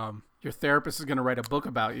 Your therapist is going to write a book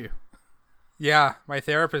about you. Yeah, my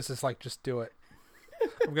therapist is like, just do it.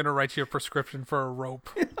 I'm going to write you a prescription for a rope.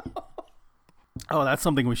 Oh, that's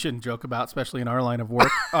something we shouldn't joke about, especially in our line of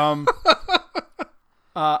work. Does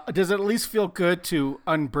it at least feel good to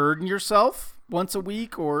unburden yourself once a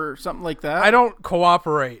week or something like that? I don't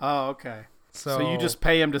cooperate. Oh, okay. So you just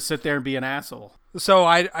pay him to sit there and be an asshole. So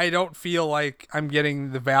I don't feel like I'm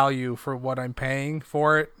getting the value for what I'm paying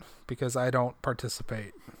for it because I don't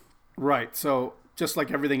participate. Right. So just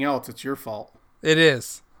like everything else, it's your fault. It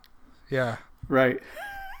is. Yeah. Right.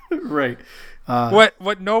 Right.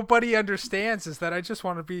 What nobody understands is that I just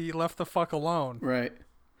want to be left the fuck alone. Right.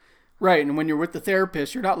 Right. And when you're with the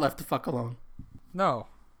therapist, you're not left the fuck alone. No.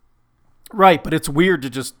 Right. But it's weird to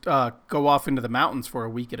just go off into the mountains for a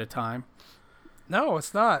week at a time. No,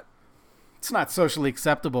 it's not. It's not socially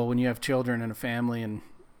acceptable when you have children and a family and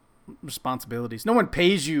responsibilities. No one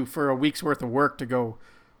pays you for a week's worth of work to go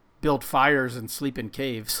build fires and sleep in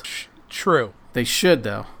caves. True. They should,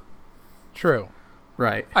 though. True.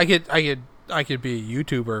 Right. I could be a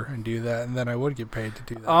YouTuber and do that, and then I would get paid to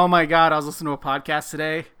do that. Oh my God! I was listening to a podcast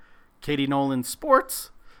today, Katie Nolan Sports.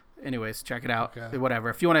 Anyways, check it out. Okay. Whatever.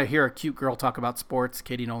 If you want to hear a cute girl talk about sports,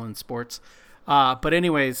 Katie Nolan Sports. But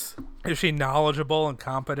anyways, is she knowledgeable and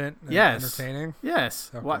competent and entertaining?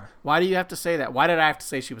 Yes. Okay. Why do you have to say that? Why did I have to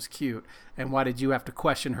say she was cute? And why did you have to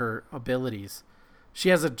question her abilities? She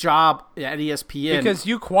has a job at ESPN. Because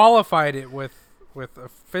you qualified it with a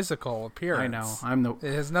physical appearance. I know.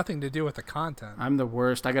 It has nothing to do with the content. I'm the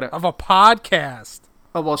worst. Of a podcast.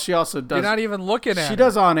 Oh, well, she also does. You're not even looking at She it.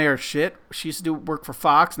 does on-air shit. She used to do work for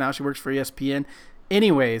Fox. Now she works for ESPN.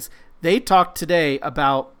 Anyways, they talked today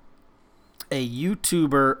about a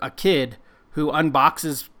YouTuber, a kid who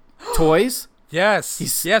unboxes toys.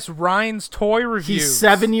 Yes, Ryan's toy reviews. He's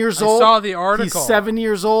 7 years old. I saw the article. He's 7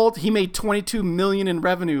 years old. He made $22 million in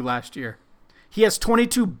revenue last year. He has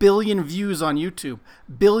 22 billion views on YouTube.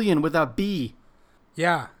 Billion with a B.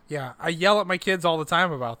 Yeah. I yell at my kids all the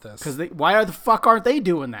time about this. Because why the fuck aren't they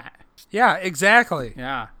doing that? Yeah, exactly.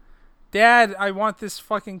 Yeah. Dad, I want this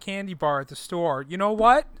fucking candy bar at the store. You know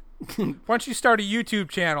what? Why don't you start a YouTube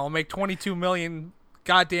channel and make 22 million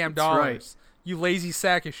goddamn dollars? Right. You lazy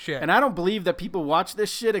sack of shit. And I don't believe that people watch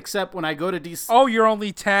this shit except when I go to DC. Oh, you're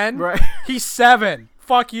only 10? Right. He's 7.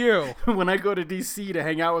 Fuck you. When I go to DC to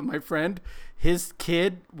hang out with my friend, his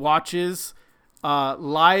kid watches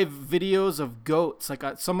live videos of goats. Like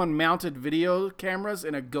someone mounted video cameras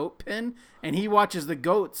in a goat pen, and he watches the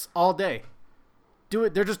goats all day.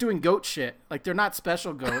 They're just doing goat shit. Like, they're not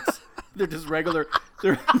special goats. They're just regular.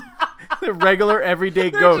 They're regular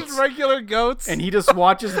everyday goats. Just regular goats. And he just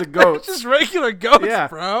watches the goats. Just regular goats, Yeah.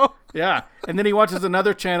 bro. Yeah. And then he watches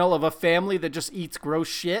another channel of a family that just eats gross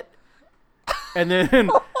shit. And then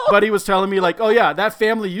Buddy was telling me, like, oh yeah, that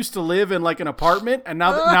family used to live in like an apartment, and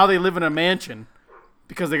now they live in a mansion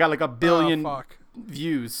because they got like 1 billion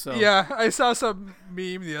views. So yeah, I saw some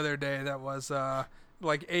meme the other day that was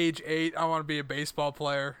like age 8, I want to be a baseball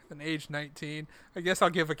player. Then age 19, I guess I'll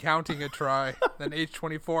give accounting a try. Then age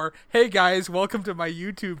 24, hey guys, welcome to my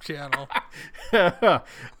YouTube channel.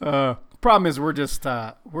 Problem is, we're just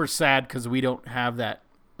we're sad because we don't have that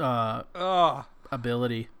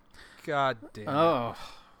ability. God damn. Oh.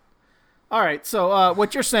 All right. So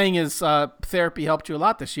what you're saying is therapy helped you a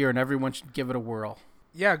lot this year, and everyone should give it a whirl.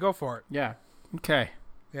 Yeah, go for it. Yeah. Okay.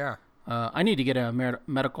 Yeah. I need to get a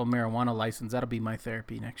medical marijuana license. That'll be my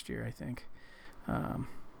therapy next year, I think.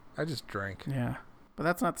 I just drank. Yeah. But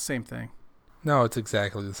that's not the same thing. No, it's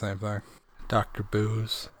exactly the same thing. Dr.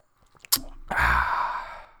 Booze.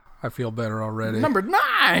 I feel better already. Number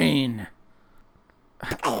 9.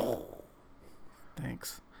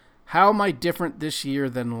 Thanks. How am I different this year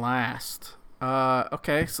than last?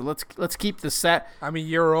 Okay, so let's keep the sad. I'm a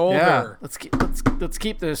year older. Yeah, let's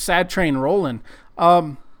keep the sad train rolling.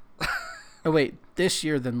 Oh wait, this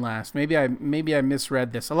year than last. Maybe I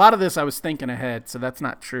misread this. A lot of this I was thinking ahead, so that's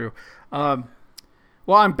not true. Well,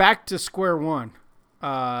 I'm back to square one.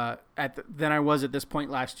 Than I was at this point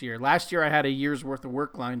last year. Last year I had a year's worth of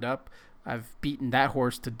work lined up. I've beaten that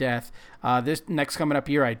horse to death. This next coming up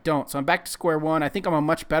year I don't. So I'm back to square one. I think I'm a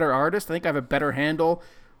much better artist. I think I have a better handle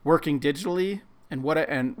working digitally and what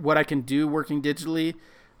I can do working digitally.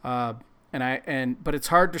 But it's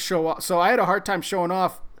hard to show off. So I had a hard time showing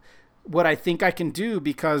off what I think I can do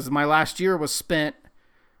because my last year was spent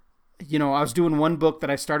I was doing one book that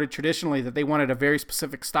I started traditionally that they wanted a very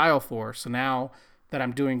specific style for. So now that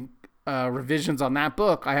I'm doing revisions on that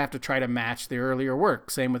book, I have to try to match the earlier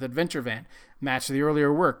work. Same with Adventure Van, match the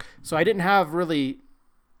earlier work. So I didn't have really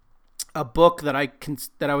a book that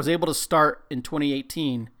I was able to start in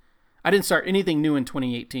 2018. I didn't start anything new in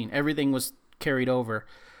 2018. Everything was carried over.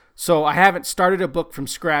 So I haven't started a book from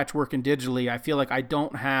scratch working digitally. I feel like I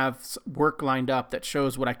don't have work lined up that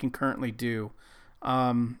shows what I can currently do.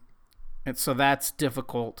 And so that's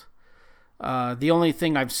difficult. The only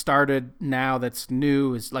thing I've started now that's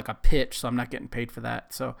new is like a pitch, so I'm not getting paid for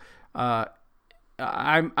that. So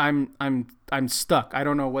I'm stuck. I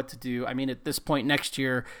don't know what to do. I mean, at this point next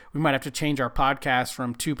year, we might have to change our podcast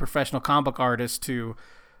from 2 professional comic book artists to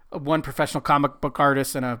 1 professional comic book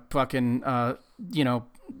artist and a fucking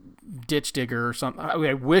ditch digger or something.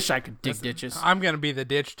 I wish I could dig ditches. I'm gonna be the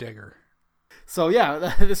ditch digger. So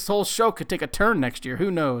yeah, this whole show could take a turn next year. Who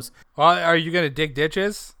knows? Well, are you gonna dig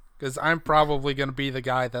ditches? Because I'm probably gonna be the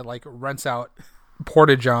guy that like rents out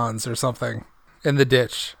porta-johns or something in the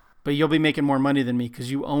ditch. But you'll be making more money than me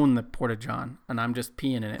because you own the porta-john and I'm just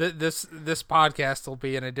peeing in it. This podcast will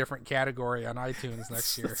be in a different category on iTunes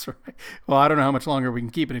next year. That's right. Well, I don't know how much longer we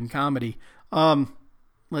can keep it in comedy.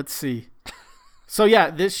 Let's see. So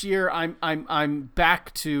yeah, this year I'm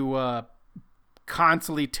back to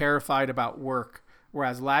constantly terrified about work.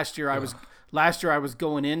 Whereas last year I was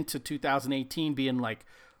going into 2018 being like,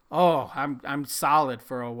 oh, I'm solid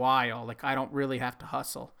for a while. Like I don't really have to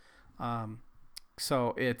hustle.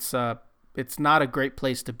 So it's not a great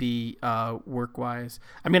place to be work wise.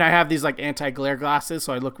 I mean, I have these like anti-glare glasses,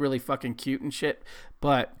 so I look really fucking cute and shit.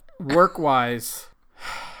 But work wise,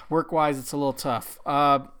 it's a little tough.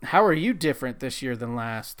 How are you different this year than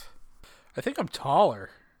last? I think I'm taller.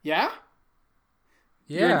 Yeah?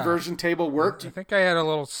 Yeah. Your inversion table worked? I think I had a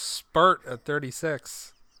little spurt at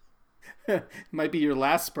 36. Might be your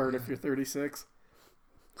last spurt if you're 36.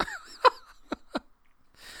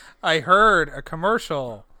 I heard a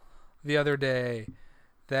commercial the other day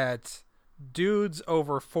that dudes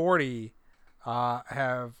over 40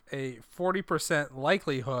 have a 40%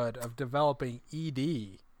 likelihood of developing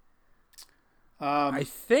ED. I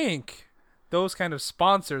think those kind of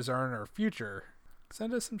sponsors are in our future.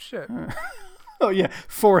 Send us some shit. Oh yeah,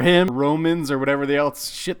 for him, Romans or whatever the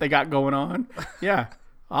else shit they got going on. Yeah,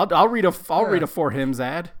 I'll read a For Hims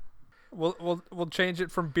ad. We'll change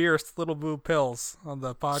it from beers to Little Blue Pills on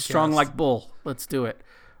the podcast. Strong like bull. Let's do it.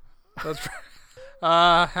 That's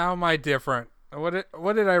right. How am I different? What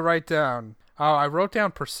did I write down? Oh, I wrote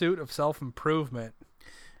down pursuit of self-improvement.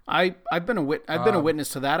 I've been a witness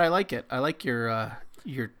to that. I like it. I like your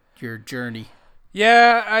journey.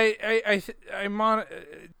 Yeah, I'm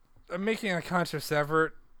making a conscious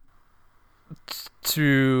effort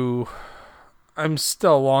to. I'm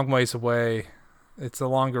still a long ways away. It's a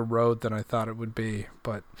longer road than I thought it would be,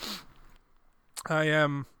 but I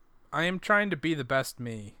am trying to be the best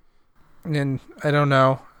me. And I don't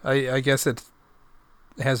know. I guess it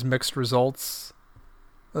has mixed results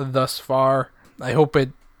thus far. I hope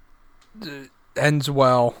it ends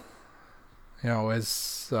well. As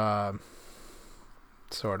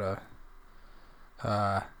sort of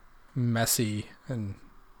messy and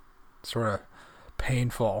sort of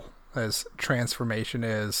painful as transformation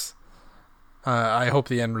is. I hope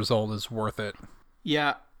the end result is worth it.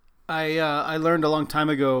 Yeah, I learned a long time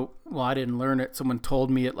ago. Well, I didn't learn it. Someone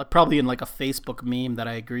told me it, like probably in like a Facebook meme that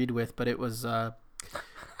I agreed with. But it was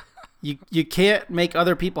you can't make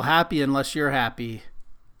other people happy unless you're happy,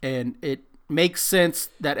 and it makes sense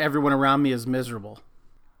that everyone around me is miserable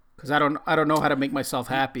because I don't know how to make myself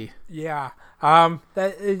happy. Yeah.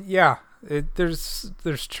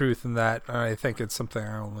 There's truth in that. I think it's something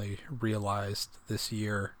I only realized this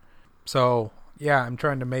year. So, yeah, I'm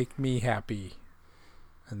trying to make me happy.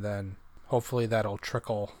 And then hopefully that'll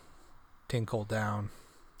tinkle down.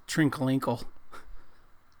 Trinkle-inkle.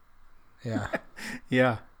 Yeah.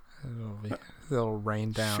 Yeah. It'll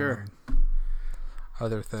rain down. Sure.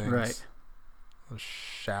 Other things. Right. A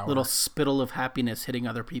shower. Little spittle of happiness hitting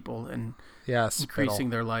other people and increasing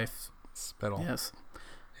their life. Spittle. Yes.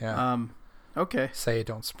 Yeah. Okay. Say it,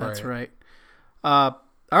 don't spray. That's right.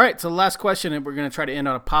 All right, so the last question, and we're going to try to end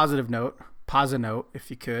on a positive note, if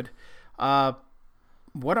you could.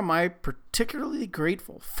 What am I particularly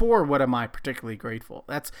grateful for? What am I particularly grateful?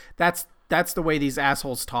 That's the way these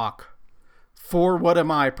assholes talk. For what am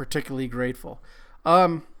I particularly grateful?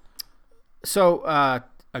 So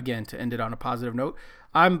again, to end it on a positive note,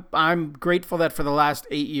 I'm grateful that for the last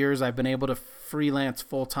 8 years I've been able to freelance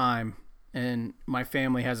full time, and my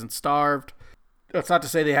family hasn't starved. That's not to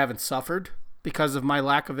say they haven't suffered. because of my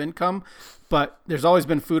lack of income, but there's always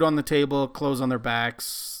been food on the table, clothes on their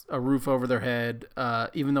backs, a roof over their head.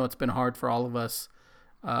 Even though it's been hard for all of us,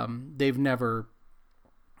 they've never.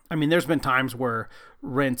 I mean, there's been times where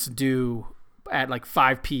rent's due at like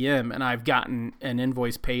 5 p.m. and I've gotten an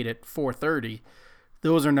invoice paid at 4:30.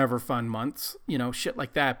 Those are never fun months, shit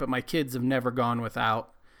like that. But my kids have never gone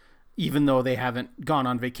without, even though they haven't gone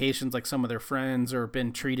on vacations like some of their friends or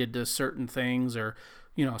been treated to certain things or,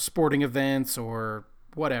 sporting events or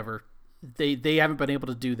whatever. They haven't been able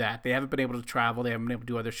to do that. They haven't been able to travel. They haven't been able to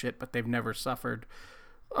do other shit, but they've never suffered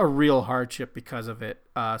a real hardship because of it.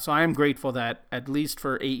 So I am grateful that at least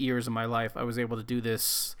for 8 years of my life, I was able to do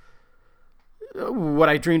this. What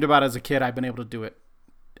I dreamed about as a kid, I've been able to do it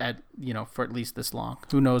for at least this long.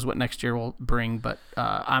 Who knows what next year will bring, but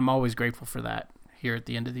I'm always grateful for that here at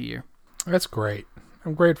the end of the year. That's great.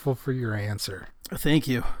 I'm grateful for your answer. Thank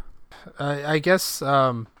you. I guess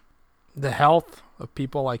the health of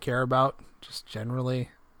people I care about, just generally,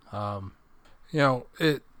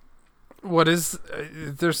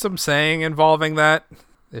 there's some saying involving that.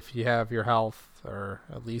 If you have your health, or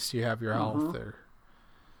at least you have your health, or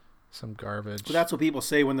some garbage. Well, that's what people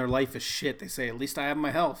say when their life is shit. They say, "At least I have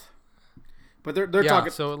my health." But they're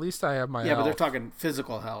talking. So at least I have my health. Yeah, but they're talking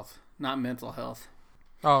physical health, not mental health.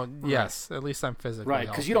 Oh yes, at least I'm physically right.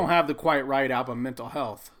 Because you don't have the Quiet Riot album, Mental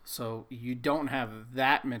Health, so you don't have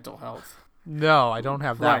that mental health. No, I don't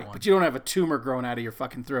have that one. But you don't have a tumor growing out of your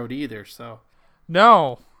fucking throat either. So.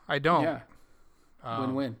 No, I don't. Yeah.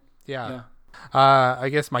 Win-win. Yeah. I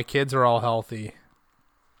guess my kids are all healthy.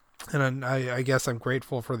 And I guess I'm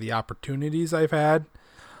grateful for the opportunities I've had.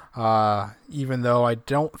 Even though I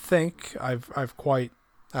don't think I've quite,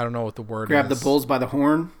 I don't know what the word Grab the bulls by the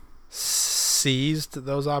horn. Seized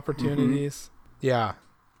those opportunities. Yeah.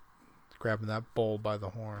 Grabbing that bull by the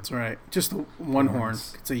horn. That's right. Just the one horn.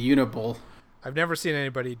 It's a unibull. I've never seen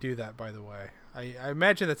anybody do that, by the way. I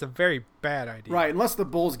imagine that's a very bad idea. Right, unless the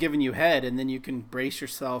bull's giving you head, and then you can brace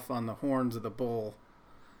yourself on the horns of the bull.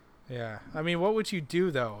 Yeah. I mean, what would you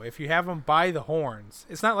do, though, if you have them by the horns?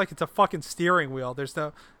 It's not like it's a fucking steering wheel. It's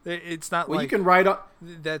not like... you can ride up...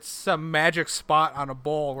 That's some magic spot on a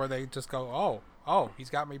bull where they just go, oh,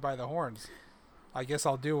 he's got me by the horns. I guess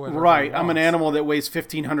I'll do it. Right, I'm an animal that weighs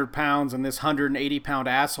 1,500 pounds, and this 180-pound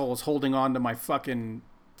asshole is holding on to my fucking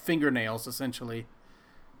fingernails, essentially.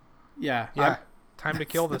 Yeah. Time to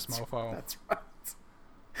kill this mofo.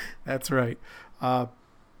 That's right.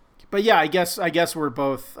 But yeah, I guess we're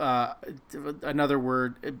both. Another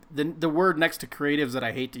word. The word next to creatives that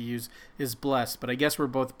I hate to use is blessed. But I guess we're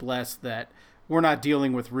both blessed that we're not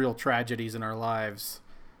dealing with real tragedies in our lives,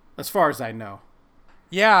 as far as I know.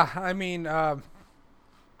 Yeah, I mean,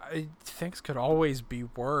 things could always be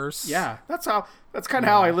worse. Yeah, that's kind of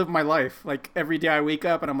how I live my life. Like every day I wake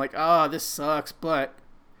up and I'm like, oh, this sucks, but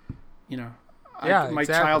my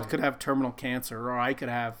child could have terminal cancer, or I could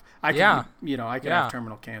have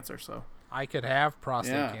terminal cancer. So I could have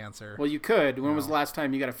prostate cancer. Well, you could. When was the last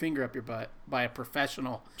time you got a finger up your butt by a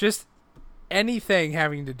professional? Just anything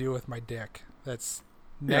having to do with my dick that's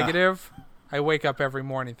negative. I wake up every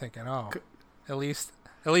morning thinking, oh, at least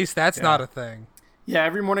that's not a thing. Yeah,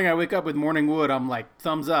 every morning I wake up with morning wood. I'm like,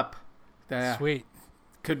 thumbs up. Sweet.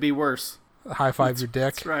 Could be worse. High five your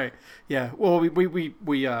dick. That's right. Yeah. Well, we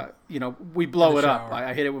blow it up.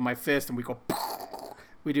 I hit it with my fist and we go.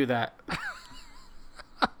 We do that.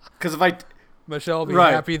 Because Michelle will be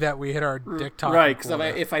happy that we hit our dick top. Right. Because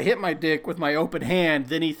if I hit my dick with my open hand,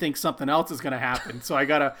 then he thinks something else is going to happen. So I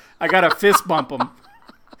gotta fist bump him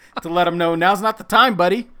to let him know now's not the time,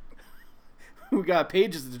 buddy. We got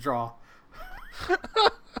pages to draw.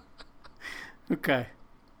 Okay.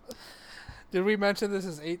 Did we mention this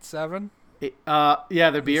is 8-7? Yeah,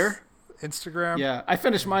 the beer. Instagram. Yeah, I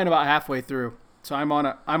finished mine about halfway through, so I'm on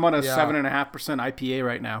a 7.5% IPA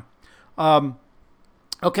right now.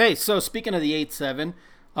 Okay, so speaking of the 8-7,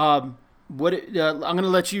 I'm gonna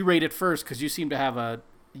let you rate it first because you seem to have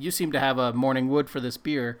a morning wood for this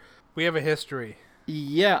beer. We have a history.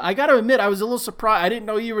 Yeah, I got to admit, I was a little surprised. I didn't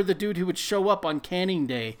know you were the dude who would show up on canning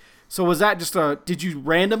day. So was that just did you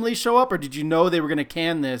randomly show up, or did you know they were going to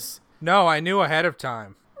can this? No, I knew ahead of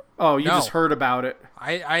time. Oh, you just heard about it.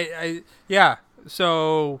 Yeah.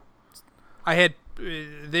 So I had,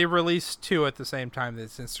 they released two at the same time.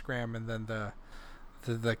 That's Instagram and then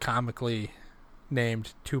the comically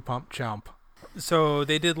named Two Pump Chump. So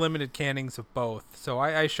they did limited cannings of both. So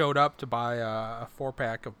I showed up to buy a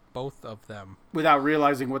 4-pack of both of them. Without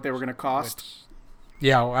realizing what they were going to cost?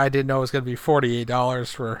 I didn't know it was going to be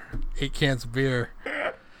 $48 for 8 cans of beer.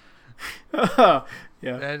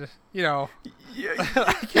 Yeah. And, you know, Yeah.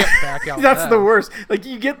 I can't back out. That's the worst. Like,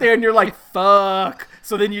 you get there and you're like, fuck.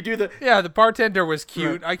 So then you do the bartender was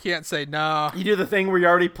cute. Right. I can't say no. You do the thing where you're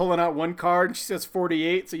already pulling out one card and she says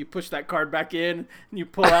 48, so you push that card back in and you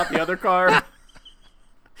pull out the other card.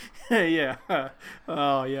 Yeah.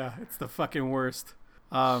 Oh, yeah. It's the fucking worst.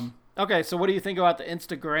 Okay, so what do you think about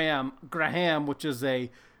the Graham, which is a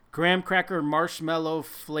graham cracker marshmallow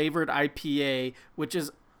flavored IPA, which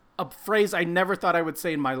is a phrase I never thought I would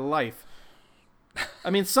say in my life. I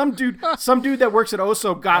mean, some dude that works at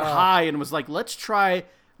Oso got high and was like, let's go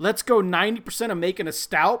 90% of making a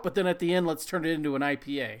stout, but then at the end, let's turn it into an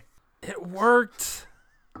IPA. It worked.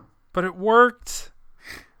 But it worked.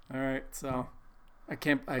 All right, so I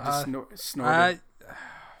just snorted.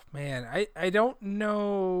 Man, I don't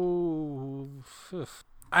know.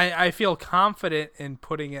 I feel confident in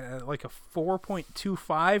putting it at like a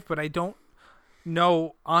 4.25, but I don't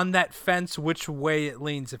know on that fence which way it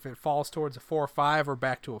leans. If it falls towards a 4.5 or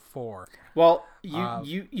back to a 4. Well,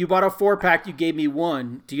 you bought a 4-pack. You gave me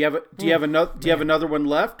one. Do you have another one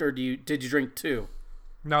left, or did you drink 2?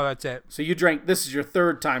 No, that's it. So you drank. This is your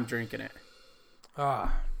 3rd time drinking it.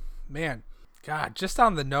 Man, God, just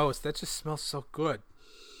on the nose, that just smells so good.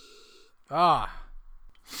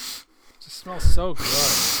 Just smells so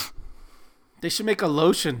good. They should make a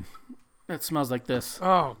lotion that smells like this.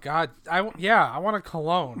 Oh God, I want a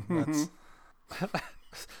cologne. That's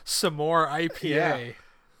some more IPA. Yeah.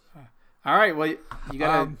 All right, well you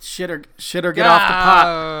gotta shit or get off the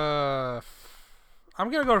pot. I'm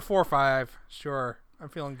gonna go to 4.5. Sure, I'm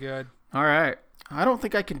feeling good. All right, I don't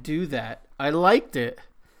think I can do that. I liked it,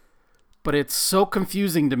 but it's so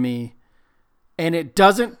confusing to me. And it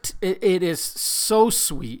is so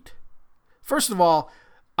sweet. First of all,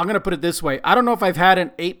 I'm going to put it this way. I don't know if I've had an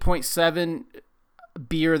 8.7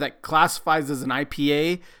 beer that classifies as an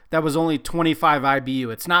IPA that was only 25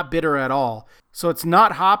 IBU. It's not bitter at all. So it's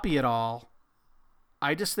not hoppy at all.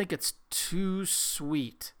 I just think it's too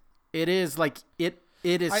sweet. It is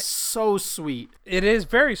so sweet. It is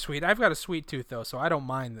very sweet. I've got a sweet tooth though, so I don't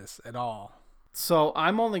mind this at all. So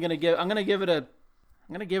I'm going to give it a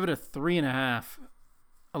 3.5.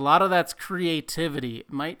 A lot of that's creativity.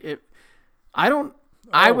 I don't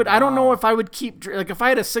know if I would keep, like, if I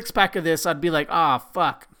had a 6-pack of this, I'd be like,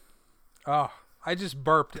 fuck. Oh, I just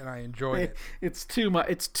burped and I enjoyed it. It's too much.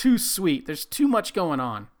 It's too sweet. There's too much going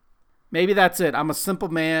on. Maybe that's it. I'm a simple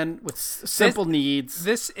man with simple needs.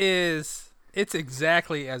 It's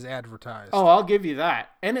exactly as advertised. Oh, I'll give you that.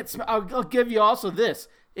 And I'll give you also this.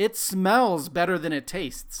 It smells better than it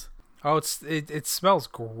tastes. Oh, it smells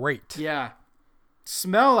great. Yeah.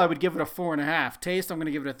 Smell, I would give it a 4.5. Taste, I'm going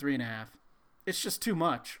to give it a 3.5. It's just too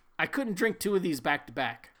much. I couldn't drink 2 of these back to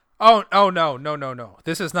back. Oh no.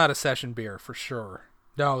 This is not a session beer for sure.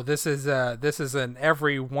 No, this is an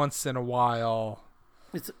every once in a while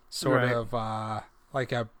sort of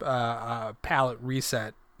like a palate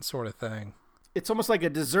reset sort of thing. It's almost like a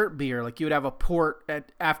dessert beer. Like you would have a port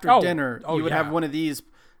after dinner. You would have one of these.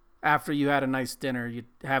 After you had a nice dinner, you'd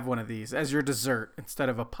have one of these as your dessert instead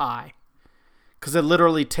of a pie. Because it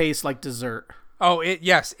literally tastes like dessert. Oh,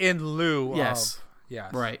 yes, in lieu yes. of...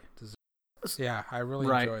 Yes. Right. Dessert. Yeah, I really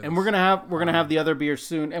enjoy this. And we're gonna have the other beer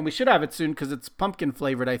soon, and we should have it soon because it's pumpkin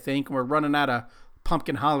flavored, I think. We're running out of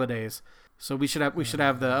pumpkin holidays. So we should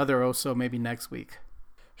have the other Oso maybe next week.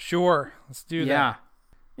 Sure. Let's do that. Yeah.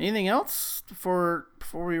 Anything else before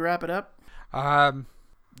we wrap it up? I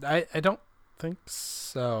don't think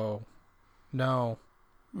so. No.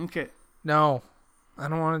 Okay. No. I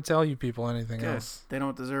don't want to tell you people anything else. They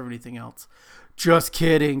don't deserve anything else. Just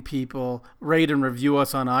kidding, people. Rate and review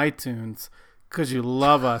us on iTunes because you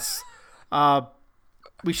love us.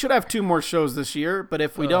 We should have 2 more shows this year, but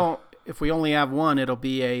if we don't, if we only have one, it'll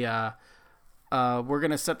be we're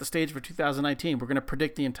going to set the stage for 2019. We're going to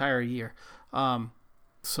predict the entire year.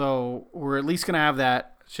 So we're at least going to have that.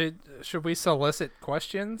 Should we solicit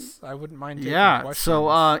questions? I wouldn't mind taking questions.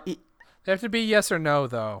 So they have to be yes or no,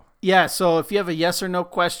 though. Yeah, so if you have a yes or no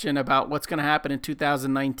question about what's going to happen in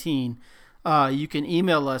 2019, you can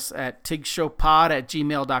email us at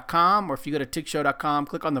tigshowpod@gmail.com, or if you go to tigshow.com,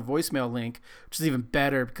 click on the voicemail link, which is even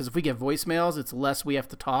better because if we get voicemails, it's less we have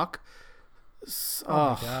to talk.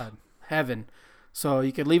 Oh my God. Heaven. So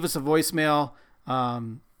you can leave us a voicemail.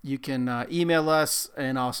 You can email us,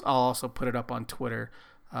 and I'll also put it up on Twitter.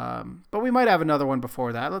 But we might have another one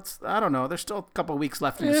before that. I don't know. There's still a couple of weeks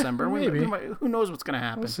left in December. Maybe. Who knows what's going to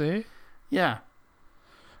happen? We'll see. Yeah.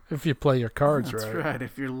 If you play your cards That's right. right.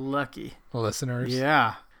 If you're lucky. Listeners.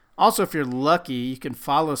 Yeah. Also, if you're lucky, you can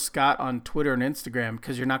follow Scott on Twitter and Instagram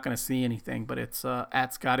because you're not going to see anything, but it's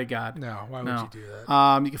at Scotty God. No, why would you do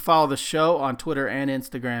that? You can follow the show on Twitter and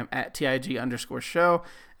Instagram at TIG_show.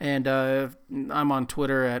 And I'm on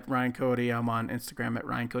Twitter at Ryan Cody. I'm on Instagram at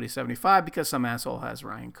RyanCody75 because some asshole has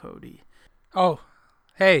Ryan Cody. Oh,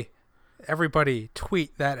 hey, everybody,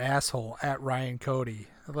 tweet that asshole at Ryan Cody.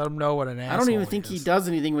 Let him know what an asshole is. I don't even think he does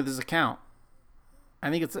anything with his account.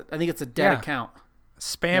 I think it's a dead account.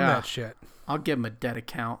 Spam that shit. I'll give him a dead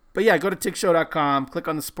account. But yeah, go to tigshow.com, click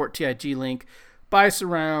on the Support TIG link, buy us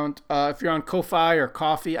around. If you're on Ko-Fi or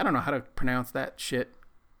Coffee, I don't know how to pronounce that shit.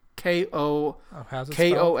 Kofi. Oh,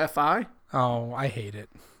 I hate it.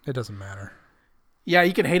 It doesn't matter. Yeah,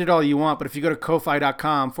 you can hate it all you want, but if you go to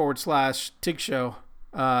kofi.com/tigshow,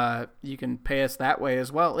 you can pay us that way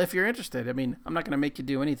as well if you're interested. I mean, I'm not going to make you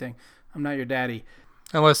do anything. I'm not your daddy.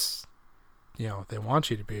 Unless, they want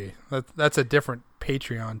you to be. That's a different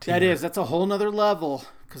Patreon tier. That's a whole nother level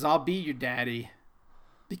because I'll be your daddy.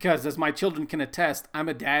 Because as my children can attest, I'm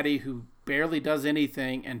a daddy who barely does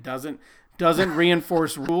anything and doesn't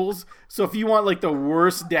reinforce rules. So if you want like the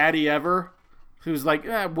worst daddy ever, who's like,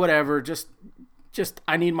 whatever, just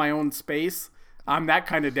I need my own space, I'm that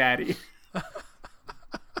kind of daddy.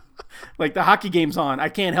 Like the hockey game's on, I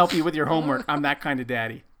can't help you with your homework. I'm that kind of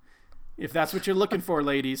daddy. If that's what you're looking for,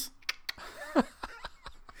 ladies,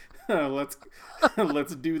 let's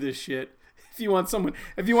do this shit. If you want someone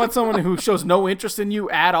who shows no interest in you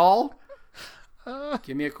at all,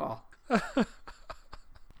 give me a call.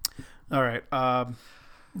 All right.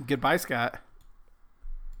 Goodbye, Scott.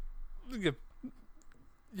 You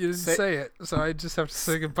didn't say it, so I just have to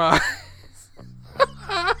say goodbye.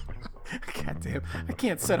 God damn. I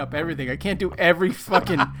can't set up everything. I can't do everything.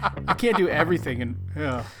 And,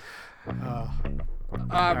 I'm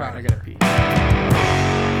out. I gotta pee.